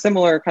 right? There's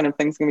similar kind of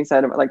things can be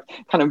said about like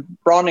kind of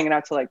broadening it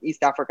out to like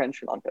East Africa and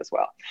Sri Lanka as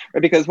well,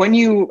 right? Because when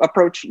you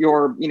approach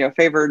your,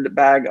 favored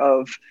bag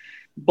of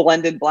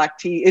blended black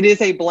tea, it is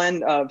a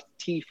blend of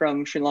tea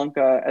from Sri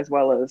Lanka as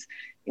well as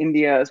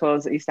India, as well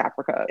as East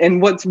Africa.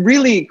 And what's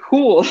really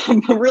cool,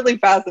 really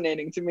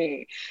fascinating to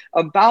me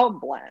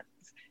about blends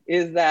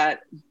is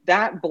that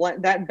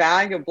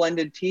bag of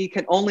blended tea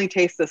can only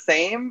taste the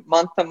same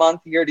month to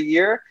month, year to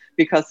year,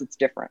 because it's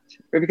different.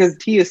 Because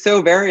tea is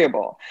so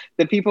variable,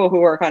 the people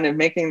who are kind of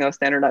making those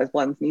standardized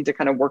blends need to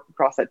kind of work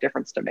across that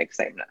difference to make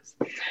sameness.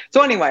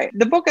 So anyway,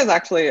 the book is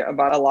actually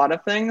about a lot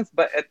of things,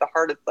 but at the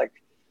heart, it's like,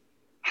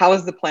 how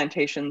is the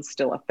plantation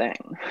still a thing?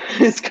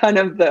 It's kind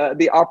of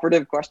the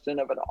operative question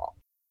of it all.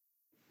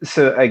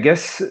 So I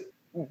guess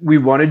we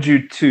wanted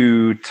you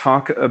to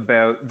talk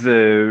about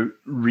the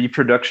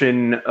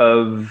reproduction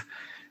of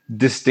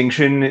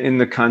distinction in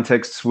the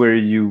contexts where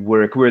you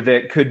work, where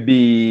that could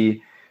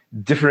be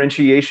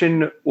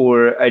differentiation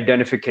or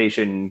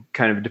identification,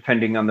 kind of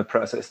depending on the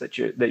process that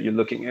you're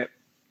looking at.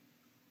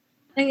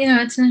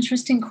 It's an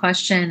interesting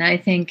question. I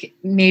think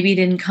maybe it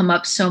didn't come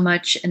up so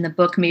much in the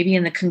book. Maybe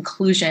in the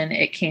conclusion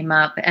it came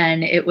up,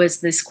 and it was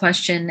this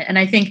question. And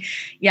I think,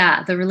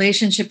 the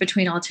relationship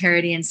between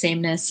alterity and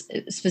sameness,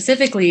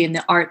 specifically in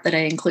the art that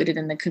I included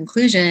in the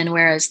conclusion,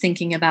 where I was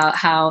thinking about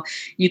how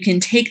you can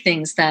take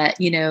things that,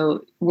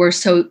 were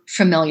so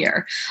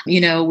familiar,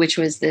 which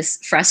was this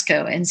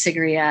fresco in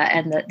Sigiriya,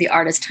 and the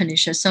artist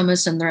Tanisha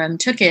Somasundaram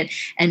took it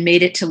and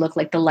made it to look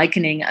like the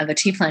likening of a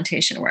tea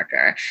plantation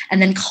worker,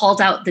 and then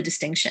called out the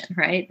distinction,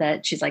 right?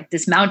 That she's like,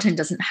 this mountain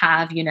doesn't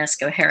have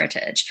UNESCO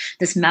heritage.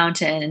 This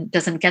mountain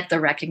doesn't get the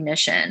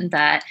recognition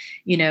that,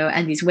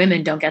 and these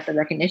women don't get the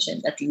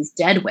recognition that these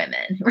dead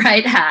women,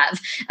 right, have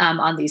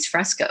on these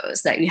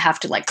frescoes that you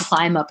have to like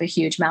climb up a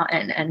huge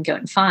mountain and go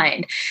and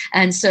find.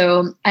 And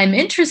so I'm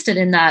interested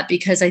in that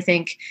because I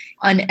think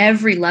on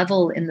every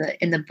level in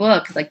the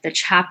book, like the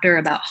chapter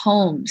about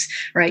homes,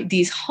 right?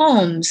 These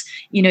homes,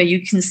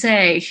 you can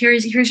say,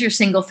 here's your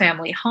single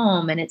family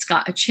home, and it's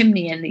got a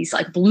chimney and these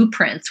like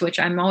blueprints, which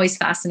I'm always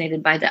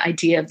fascinated by the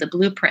idea of the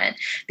blueprint,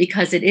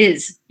 because it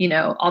is,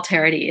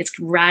 alterity. It's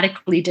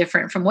radically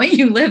different from what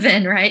you live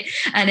in, right?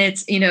 And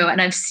it's,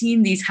 and I've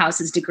seen these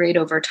houses degrade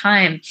over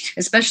time,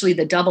 especially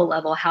the double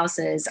level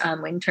houses,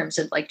 in terms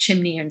of like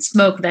chimney and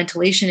smoke,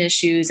 ventilation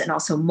issues, and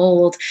also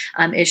mold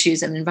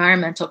issues and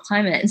environmental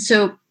climate. And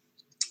so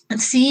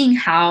seeing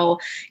how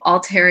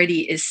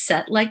alterity is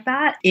set like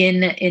that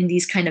in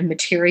these kind of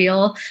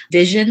material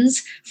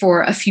visions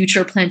for a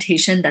future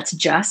plantation that's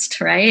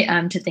just,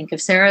 right? To think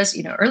of Sarah's,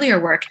 earlier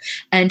work,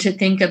 and to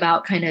think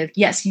about kind of,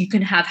 yes, you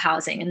can have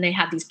housing, and they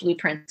have these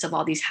blueprints of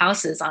all these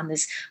houses on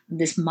this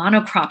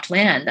monocropped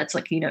land that's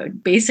like,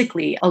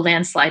 basically a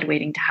landslide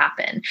waiting to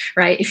happen,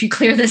 right? If you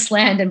clear this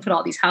land and put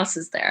all these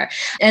houses there.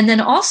 And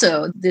then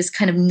also this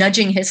kind of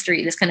nudging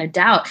history, this kind of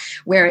doubt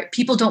where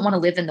people don't want to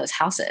live in those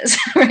houses,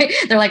 right?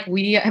 They're like,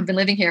 we have been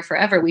living here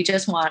forever. We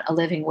just want a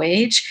living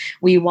wage.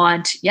 We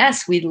want,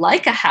 yes, we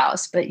like a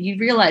house, but you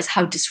realize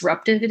how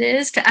disruptive it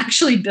is to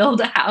actually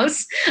build a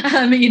house,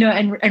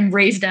 and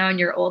raise down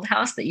your old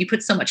house that you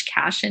put so much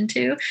cash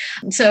into.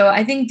 So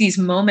I think these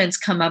moments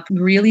come up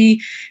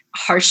really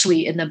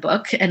harshly in the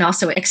book, and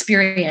also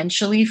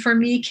experientially for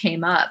me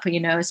came up,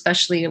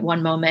 especially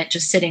one moment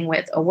just sitting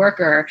with a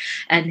worker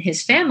and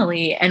his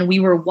family, and we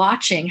were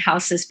watching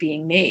houses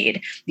being made,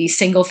 these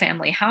single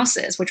family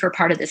houses, which were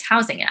part of this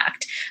housing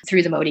act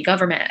through the Modi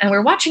government. And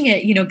we're watching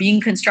it, being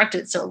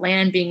constructed. So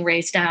land being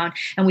raised down,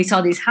 and we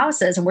saw these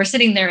houses, and we're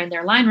sitting there in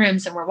their line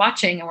rooms, and we're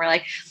watching, and we're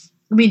like,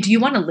 do you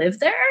want to live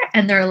there?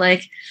 And they're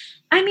like,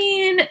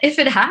 if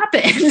it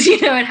happens,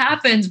 it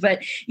happens,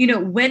 but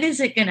when is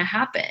it going to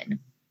happen?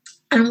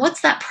 And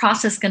what's that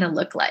process going to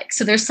look like?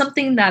 So there's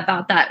something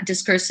about that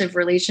discursive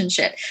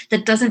relationship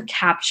that doesn't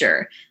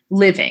capture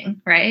living,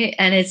 right?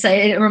 And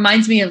it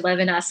reminds me of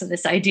Levinas and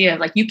this idea of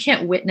like, you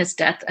can't witness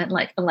death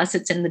unless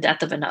it's in the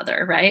death of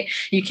another, right?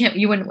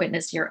 You wouldn't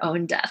witness your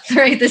own death,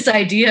 right? This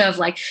idea of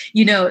like,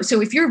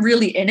 so if you're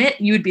really in it,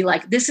 you would be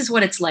like, this is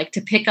what it's like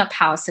to pick up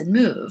house and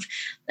move.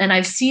 And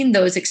I've seen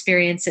those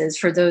experiences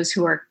for those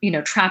who are,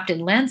 trapped in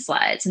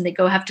landslides, and they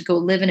have to go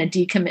live in a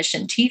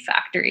decommissioned tea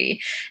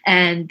factory,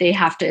 and they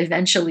have to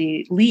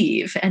eventually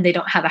leave, and they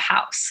don't have a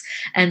house.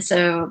 And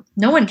so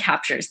no one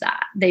captures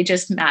that. They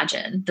just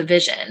imagine the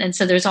vision. And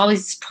so there's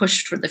always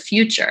push for the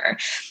future.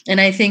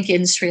 And I think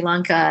in Sri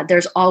Lanka,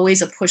 there's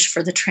always a push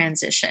for the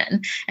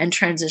transition and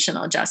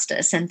transitional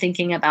justice, and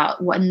thinking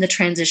about when the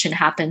transition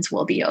happens,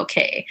 we'll be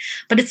okay.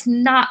 But it's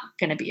not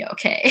going to be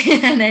okay.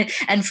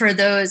 And for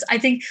those, I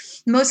think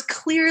most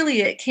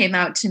clearly it came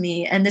out to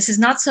me, and this is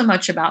not so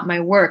much about my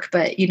work,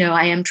 but,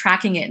 I am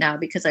tracking it now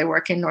because I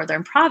work in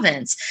Northern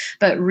Province.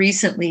 But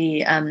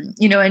recently,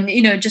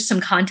 just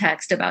some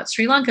context about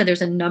Sri Lanka,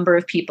 there's a number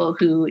of people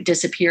who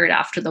disappeared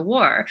after the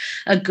war.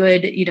 A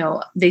good,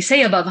 they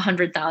say above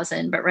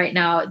 100,000, but right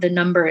now the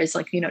number is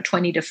like,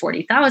 20 to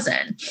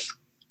 40,000.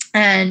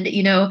 And,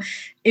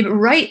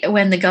 right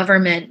when the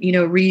government,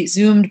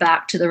 resumed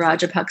back to the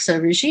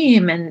Rajapaksa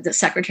regime and the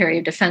Secretary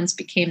of Defense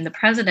became the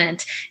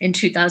president in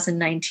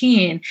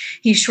 2019,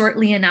 he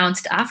shortly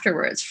announced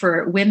afterwards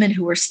for women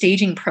who were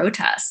staging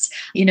protests,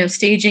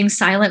 staging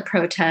silent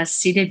protests,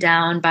 seated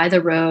down by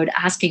the road,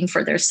 asking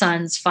for their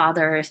sons,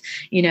 fathers,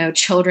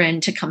 children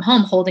to come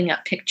home, holding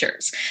up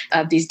pictures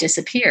of these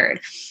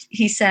disappeared.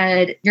 He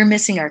said, "You're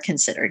missing are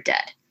considered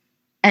dead."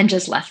 And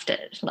just left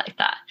it like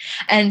that.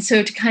 And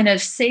so to kind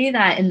of say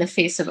that in the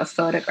face of a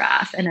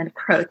photograph and a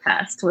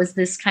protest was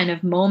this kind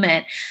of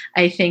moment,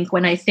 I think,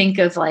 when I think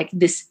of like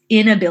this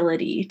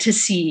inability to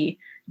see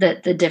the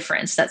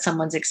difference that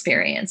someone's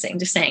experiencing,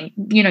 just saying,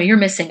 you're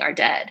missing are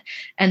dead.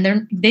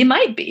 And they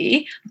might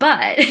be,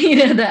 but,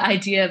 the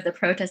idea of the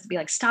protest to be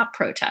like, stop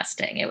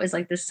protesting. It was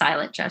like this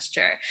silent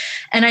gesture.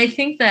 And I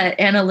think that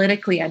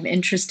analytically, I'm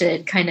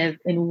interested kind of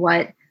in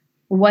what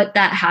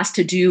that has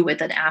to do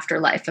with an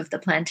afterlife of the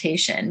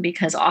plantation,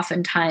 because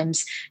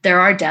oftentimes there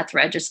are death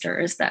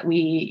registers that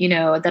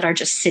that are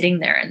just sitting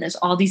there, and there's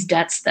all these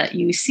deaths that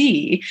you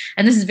see.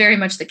 And this is very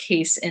much the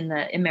case in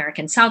the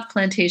American South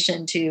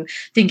plantation too,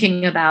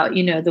 thinking about,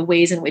 the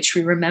ways in which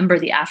we remember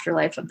the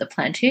afterlife of the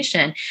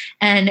plantation.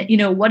 And,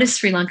 what is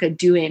Sri Lanka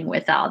doing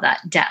with all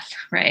that death,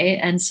 right?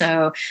 And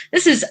so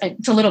it's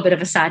a little bit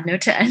of a sad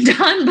note to end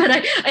on, but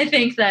I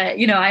think that,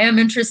 I am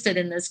interested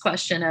in this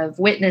question of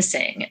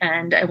witnessing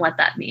and what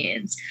that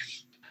means.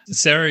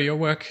 Sarah, your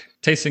work,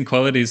 Tasting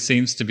Qualities,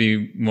 seems to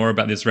be more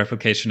about this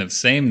replication of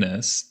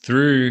sameness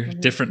through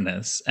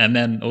differentness. And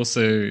then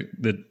also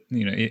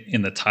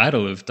in the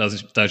title of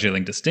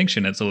Darjeeling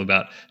Distinction, it's all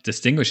about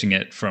distinguishing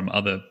it from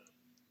other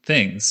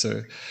things.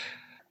 So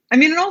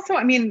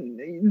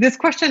this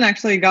question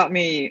actually got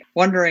me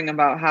wondering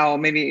about how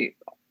maybe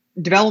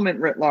development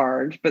writ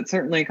large, but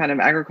certainly kind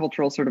of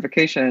agricultural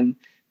certification,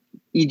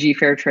 e.g.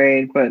 fair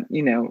trade, but,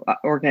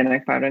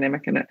 organic,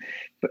 biodynamic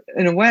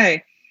in a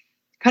way,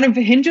 kind of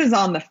hinges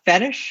on the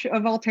fetish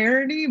of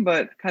alterity,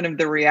 but kind of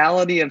the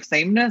reality of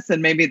sameness.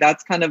 And maybe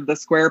that's kind of the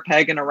square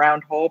peg in a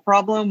round hole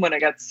problem when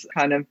it gets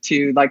kind of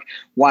to like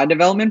why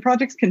development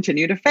projects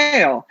continue to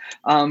fail,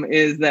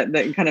 is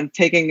that kind of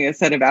taking a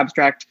set of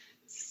abstract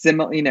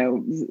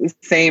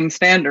same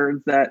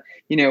standards that,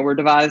 were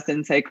devised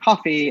in, say,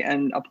 coffee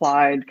and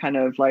applied kind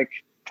of like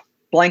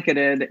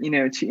blanketed,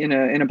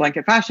 in a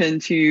blanket fashion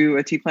to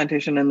a tea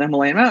plantation in the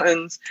Himalayan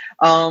mountains,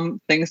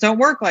 things don't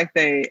work like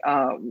they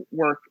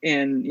work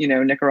in,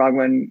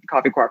 Nicaraguan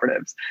coffee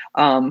cooperatives.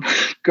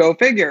 Go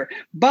figure.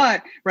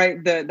 But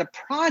right, the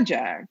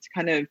project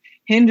kind of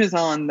hinges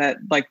on that,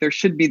 like there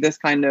should be this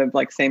kind of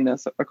like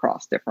sameness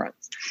across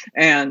difference,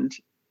 and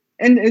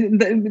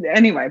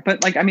anyway,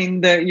 but like, I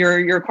mean,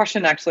 your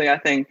question actually, I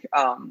think,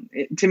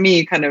 to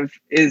me kind of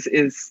is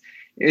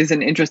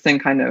an interesting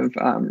kind of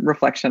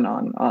reflection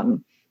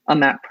on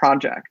that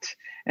project,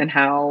 and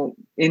how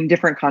in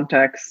different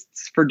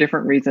contexts, for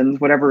different reasons,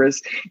 whatever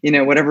is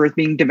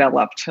being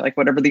developed, like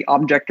whatever the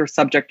object or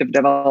subject of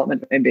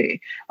development may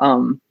be,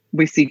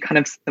 we see kind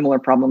of similar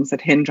problems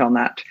that hinge on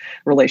that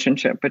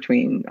relationship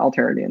between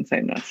alterity and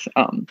sameness.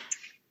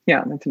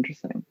 Yeah, that's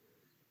interesting.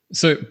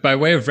 So by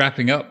way of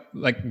wrapping up,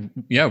 like,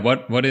 yeah,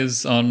 what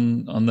is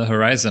on the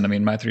horizon? I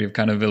mean, Mythri, you've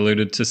kind of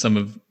alluded to some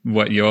of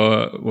what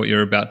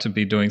you're about to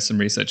be doing some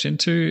research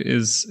into.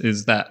 Is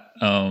that,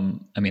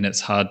 I mean,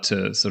 it's hard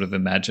to sort of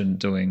imagine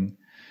doing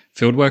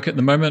fieldwork at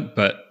the moment,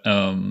 but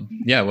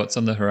yeah, what's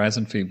on the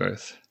horizon for you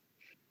both?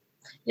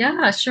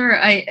 Yeah, sure.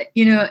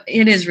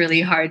 It is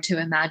really hard to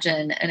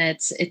imagine, and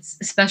it's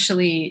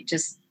especially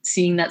just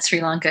seeing that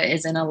Sri Lanka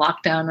is in a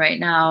lockdown right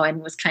now,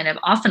 and was kind of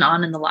off and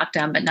on in the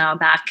lockdown, but now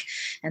back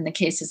and the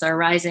cases are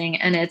rising.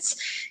 And it's,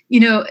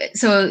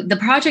 so the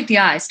project,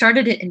 I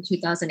started it in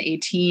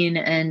 2018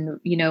 and,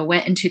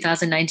 went in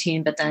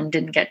 2019, but then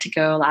didn't get to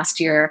go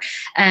last year,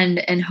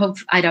 and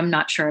I'm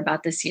not sure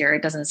about this year.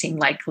 It doesn't seem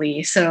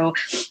likely. So,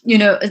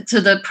 so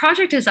the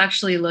project is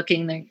actually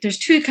looking, there's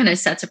two kind of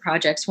sets of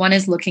projects. One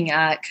is looking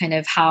at kind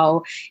of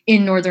how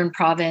in Northern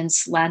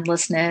Province,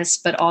 landlessness,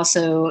 but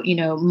also,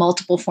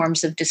 multiple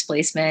forms of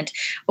displacement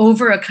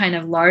over a kind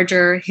of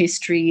larger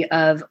history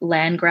of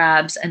land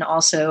grabs and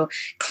also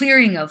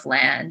clearing of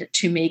land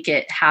to make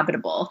it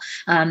habitable.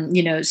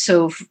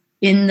 So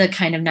in the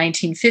kind of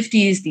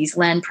 1950s, these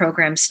land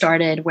programs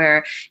started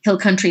where hill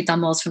country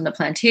Tamils from the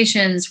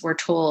plantations were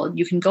told,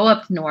 you can go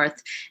up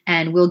north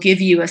and we'll give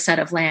you a set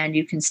of land.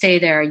 You can stay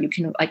there. You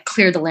can like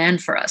clear the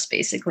land for us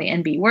basically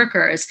and be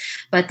workers.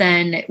 But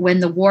then when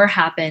the war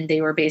happened,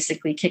 they were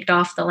basically kicked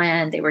off the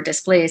land. They were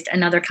displaced.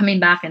 And now they're coming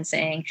back and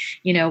saying,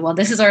 well,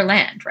 this is our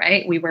land,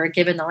 right? We were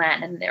given the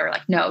land. And they were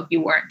like, no,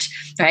 you weren't,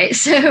 right?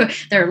 So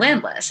they're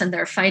landless and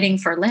they're fighting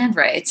for land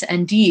rights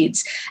and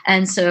deeds.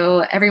 And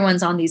so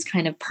everyone's on these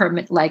kind of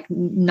like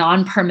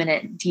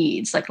non-permanent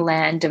deeds, like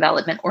land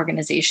development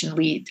organization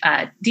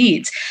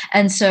deeds.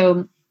 And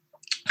so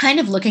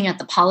kind of looking at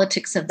the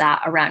politics of that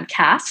around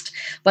caste,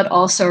 but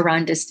also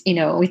around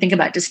we think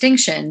about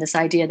distinction, this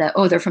idea that,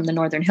 they're from the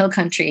Northern Hill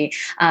Country,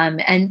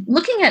 and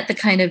looking at the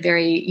kind of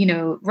very,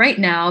 right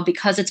now,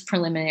 because it's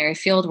preliminary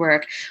field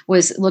work,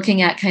 was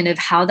looking at kind of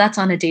how that's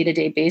on a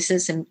day-to-day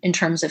basis in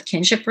terms of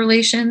kinship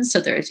relations. So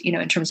there's,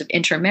 in terms of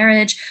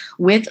intermarriage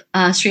with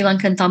Sri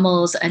Lankan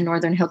Tamils and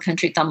Northern Hill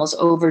Country Tamils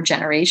over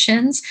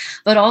generations,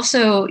 but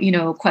also,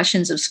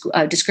 questions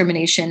of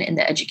discrimination in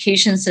the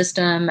education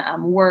system,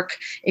 work,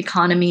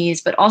 economy,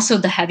 but also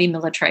the heavy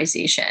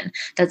militarization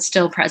that's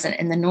still present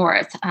in the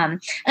North.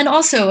 And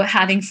also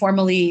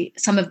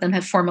some of them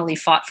have formally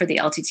fought for the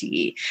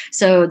LTTE.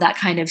 So that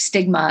kind of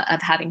stigma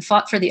of having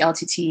fought for the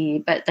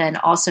LTTE, but then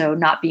also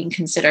not being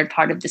considered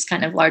part of this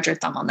kind of larger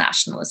Tamil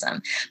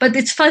nationalism. But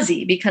it's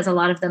fuzzy because a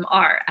lot of them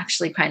are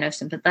actually kind of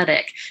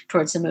sympathetic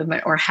towards the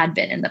movement or had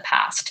been in the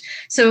past.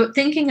 So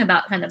thinking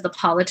about kind of the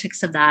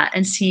politics of that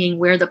and seeing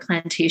where the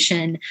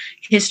plantation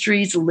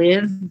histories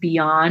live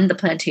beyond the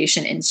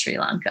plantation in Sri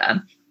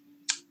Lanka.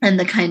 And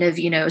the kind of,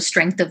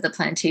 strength of the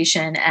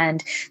plantation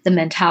and the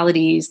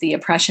mentalities, the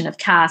oppression of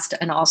caste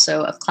and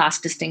also of class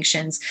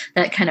distinctions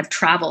that kind of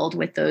traveled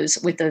with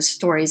those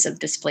stories of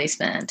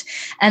displacement.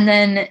 And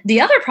then the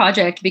other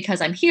project,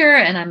 because I'm here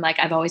and I'm like,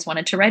 I've always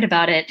wanted to write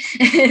about it,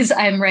 is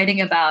I'm writing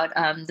about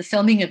the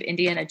filming of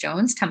Indiana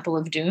Jones, Temple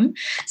of Doom.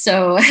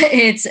 So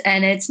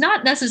it's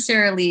not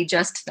necessarily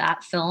just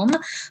that film,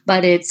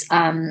 but it's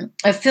I'm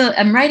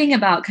writing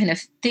about kind of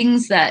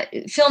films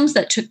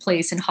that took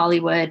place in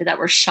Hollywood that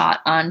were shot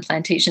on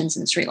plantations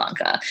in Sri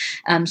Lanka.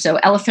 So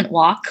Elephant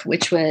Walk,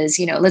 which was,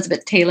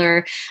 Elizabeth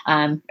Taylor,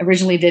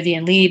 originally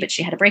Vivian Lee, but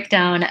she had a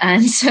breakdown.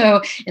 And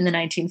so in the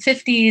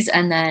 1950s,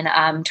 and then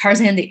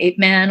Tarzan the Ape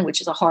Man, which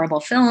is a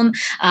horrible film,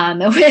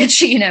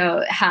 which,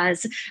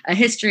 has a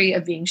history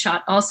of being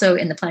shot also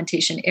in the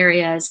plantation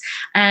areas.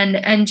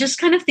 And just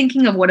kind of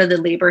thinking of what are the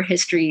labor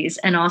histories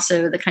and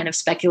also the kind of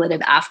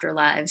speculative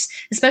afterlives,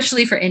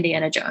 especially for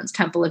Indiana Jones,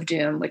 Temple of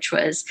Doom, which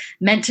was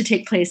meant to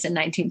take place in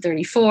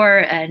 1934.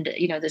 And,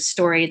 the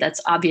story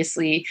that's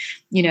obviously,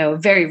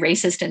 very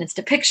racist in its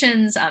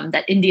depictions,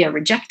 that India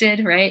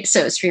rejected, right?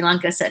 So Sri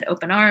Lanka said,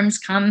 open arms,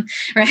 come,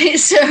 right?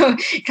 So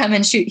come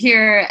and shoot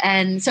here.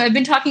 And so I've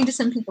been talking to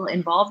some people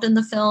involved in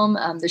the film,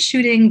 the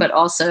shooting, but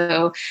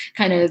also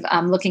kind of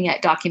looking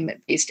at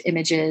document-based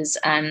images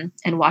and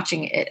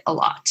watching it a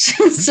lot.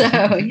 So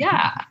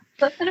yeah,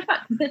 that's kind of fun.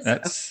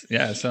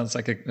 It sounds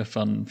like a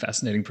fun,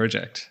 fascinating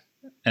project.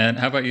 And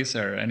how about you,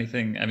 Sarah?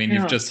 Anything? I mean,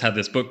 you've just had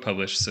this book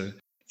published, so.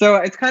 So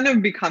it's kind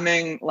of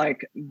becoming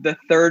like the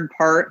third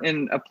part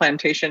in a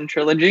plantation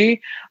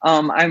trilogy.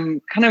 I'm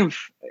kind of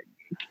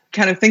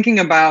thinking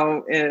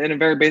about, in a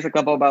very basic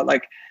level, about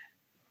like,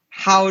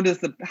 how does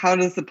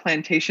the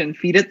plantation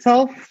feed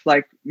itself?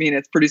 Like, I mean,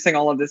 it's producing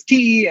all of this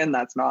tea, and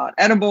that's not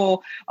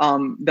edible.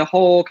 The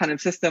whole kind of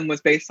system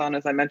was based on,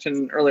 as I mentioned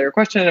in an earlier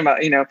question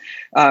about,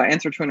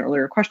 answer to an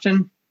earlier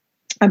question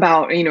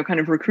about, kind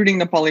of recruiting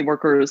the poly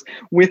workers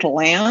with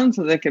land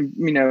so they could,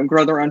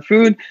 grow their own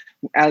food.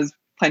 As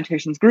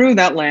plantations grew,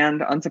 that land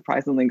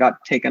unsurprisingly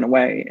got taken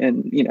away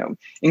in,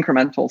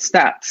 incremental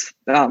steps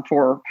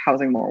for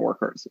housing more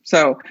workers.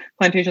 So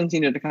plantations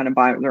needed to kind of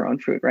buy their own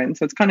food, right? And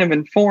so it's kind of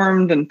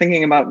informed and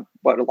thinking about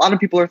what a lot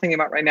of people are thinking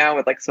about right now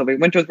with like Sylvia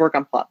Winter's work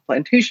on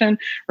plantation,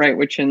 right?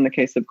 Which in the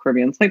case of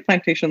Caribbean slave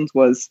plantations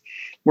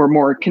were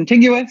more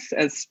contiguous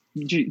as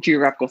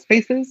geographical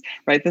spaces,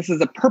 right? This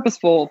is a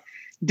purposeful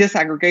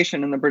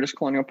disaggregation in the British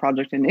colonial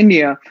project in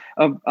India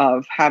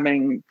of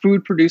having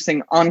food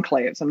producing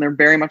enclaves, and they're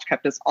very much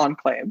kept as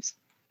enclaves.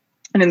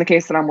 And in the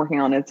case that I'm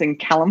working on, it's in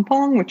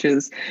Kalimpong, which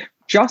is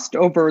just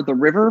over the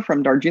river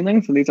from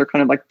Darjeeling. So these are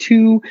kind of like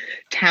two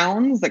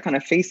towns that kind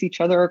of face each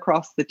other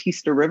across the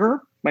Teesta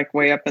River, like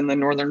way up in the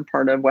northern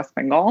part of West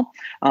Bengal.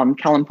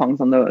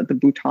 Kalimpong's on the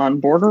Bhutan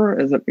border,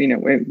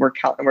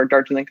 where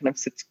Darjeeling kind of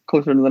sits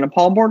closer to the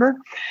Nepal border.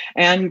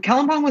 And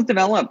Kalimpong was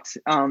developed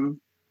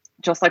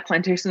just like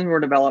plantations were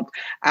developed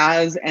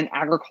as an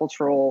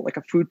agricultural, like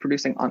a food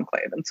producing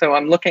enclave. And so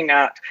I'm looking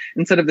at,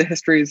 instead of the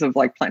histories of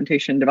like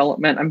plantation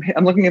development,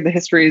 I'm looking at the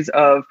histories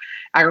of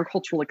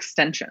agricultural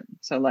extension.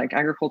 So like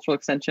agricultural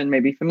extension may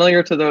be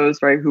familiar to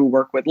those, right, who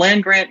work with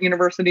land grant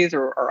universities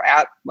or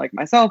at, like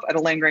myself, at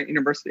a land grant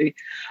university,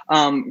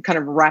 kind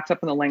of wrapped up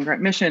in the land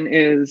grant mission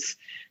is,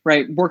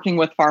 right, working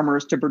with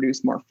farmers to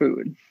produce more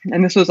food.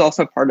 And this was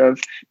also part of,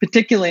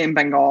 particularly in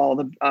Bengal,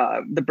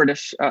 the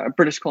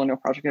British colonial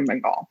project in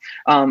Bengal,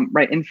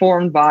 right,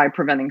 informed by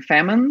preventing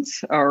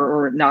famines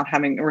or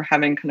having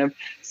kind of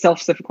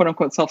quote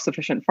unquote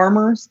self-sufficient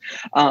farmers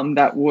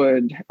that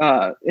would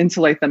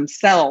insulate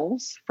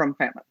themselves from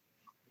famine.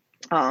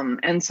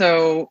 And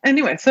so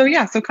anyway, so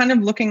kind of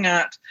looking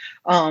at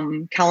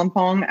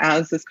Kalimpong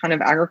as this kind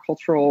of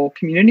agricultural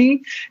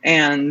community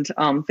and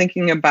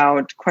thinking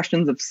about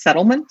questions of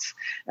settlement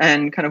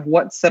and kind of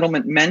what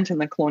settlement meant in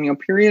the colonial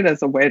period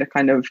as a way to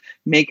kind of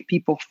make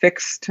people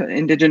fixed,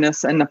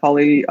 indigenous and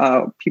Nepali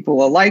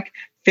people alike,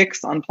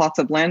 fixed on plots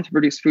of land to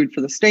produce food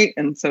for the state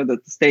and so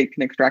that the state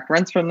can extract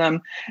rents from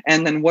them.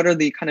 And then what are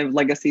the kind of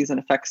legacies and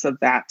effects of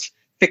that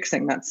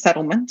fixing, that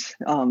settlement,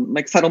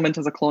 like settlement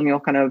is a colonial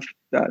kind of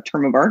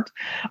term of art,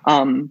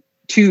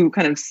 to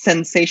kind of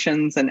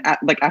sensations and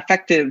like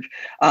affective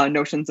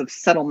notions of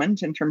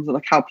settlement in terms of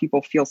like how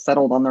people feel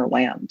settled on their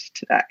land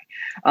today,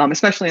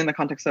 especially in the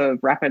context of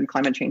rapid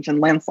climate change and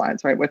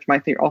landslides, right, which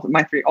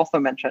Mythri also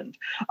mentioned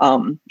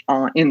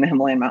in the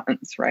Himalayan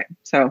mountains, right?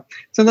 So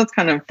that's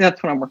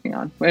what I'm working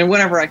on, and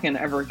whenever I can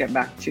ever get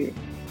back to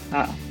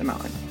the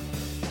mountain.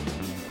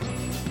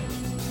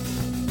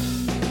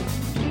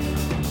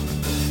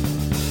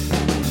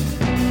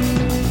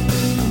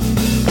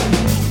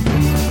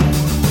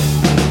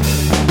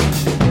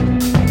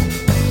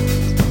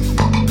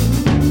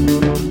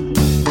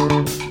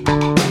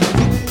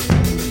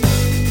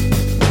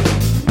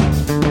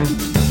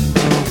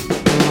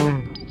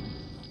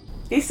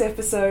 This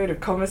episode of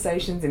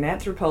Conversations in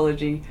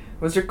Anthropology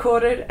was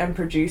recorded and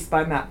produced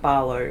by Matt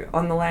Barlow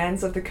on the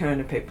lands of the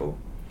Kurna people.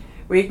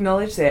 We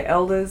acknowledge their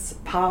elders,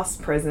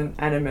 past, present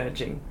and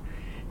emerging.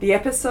 The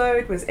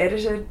episode was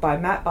edited by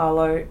Matt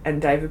Barlow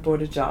and David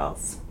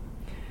Border-Giles.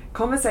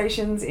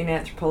 Conversations in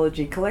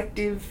Anthropology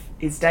Collective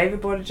is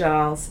David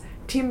Border-Giles,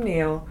 Tim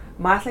Neal,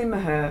 Mythri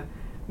Jegathesan,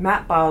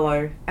 Matt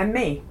Barlow and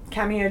me,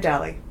 Cami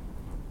O'Daly.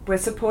 We're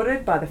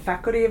supported by the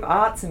Faculty of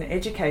Arts and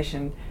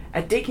Education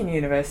at Deakin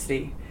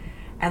University,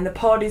 and the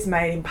pod is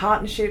made in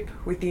partnership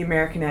with the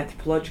American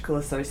Anthropological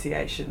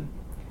Association.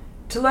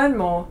 To learn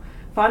more,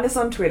 find us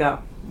on Twitter,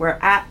 we're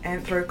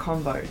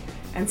 @AnthroConvo,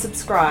 and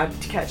subscribe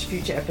to catch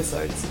future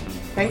episodes.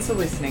 Thanks for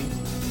listening.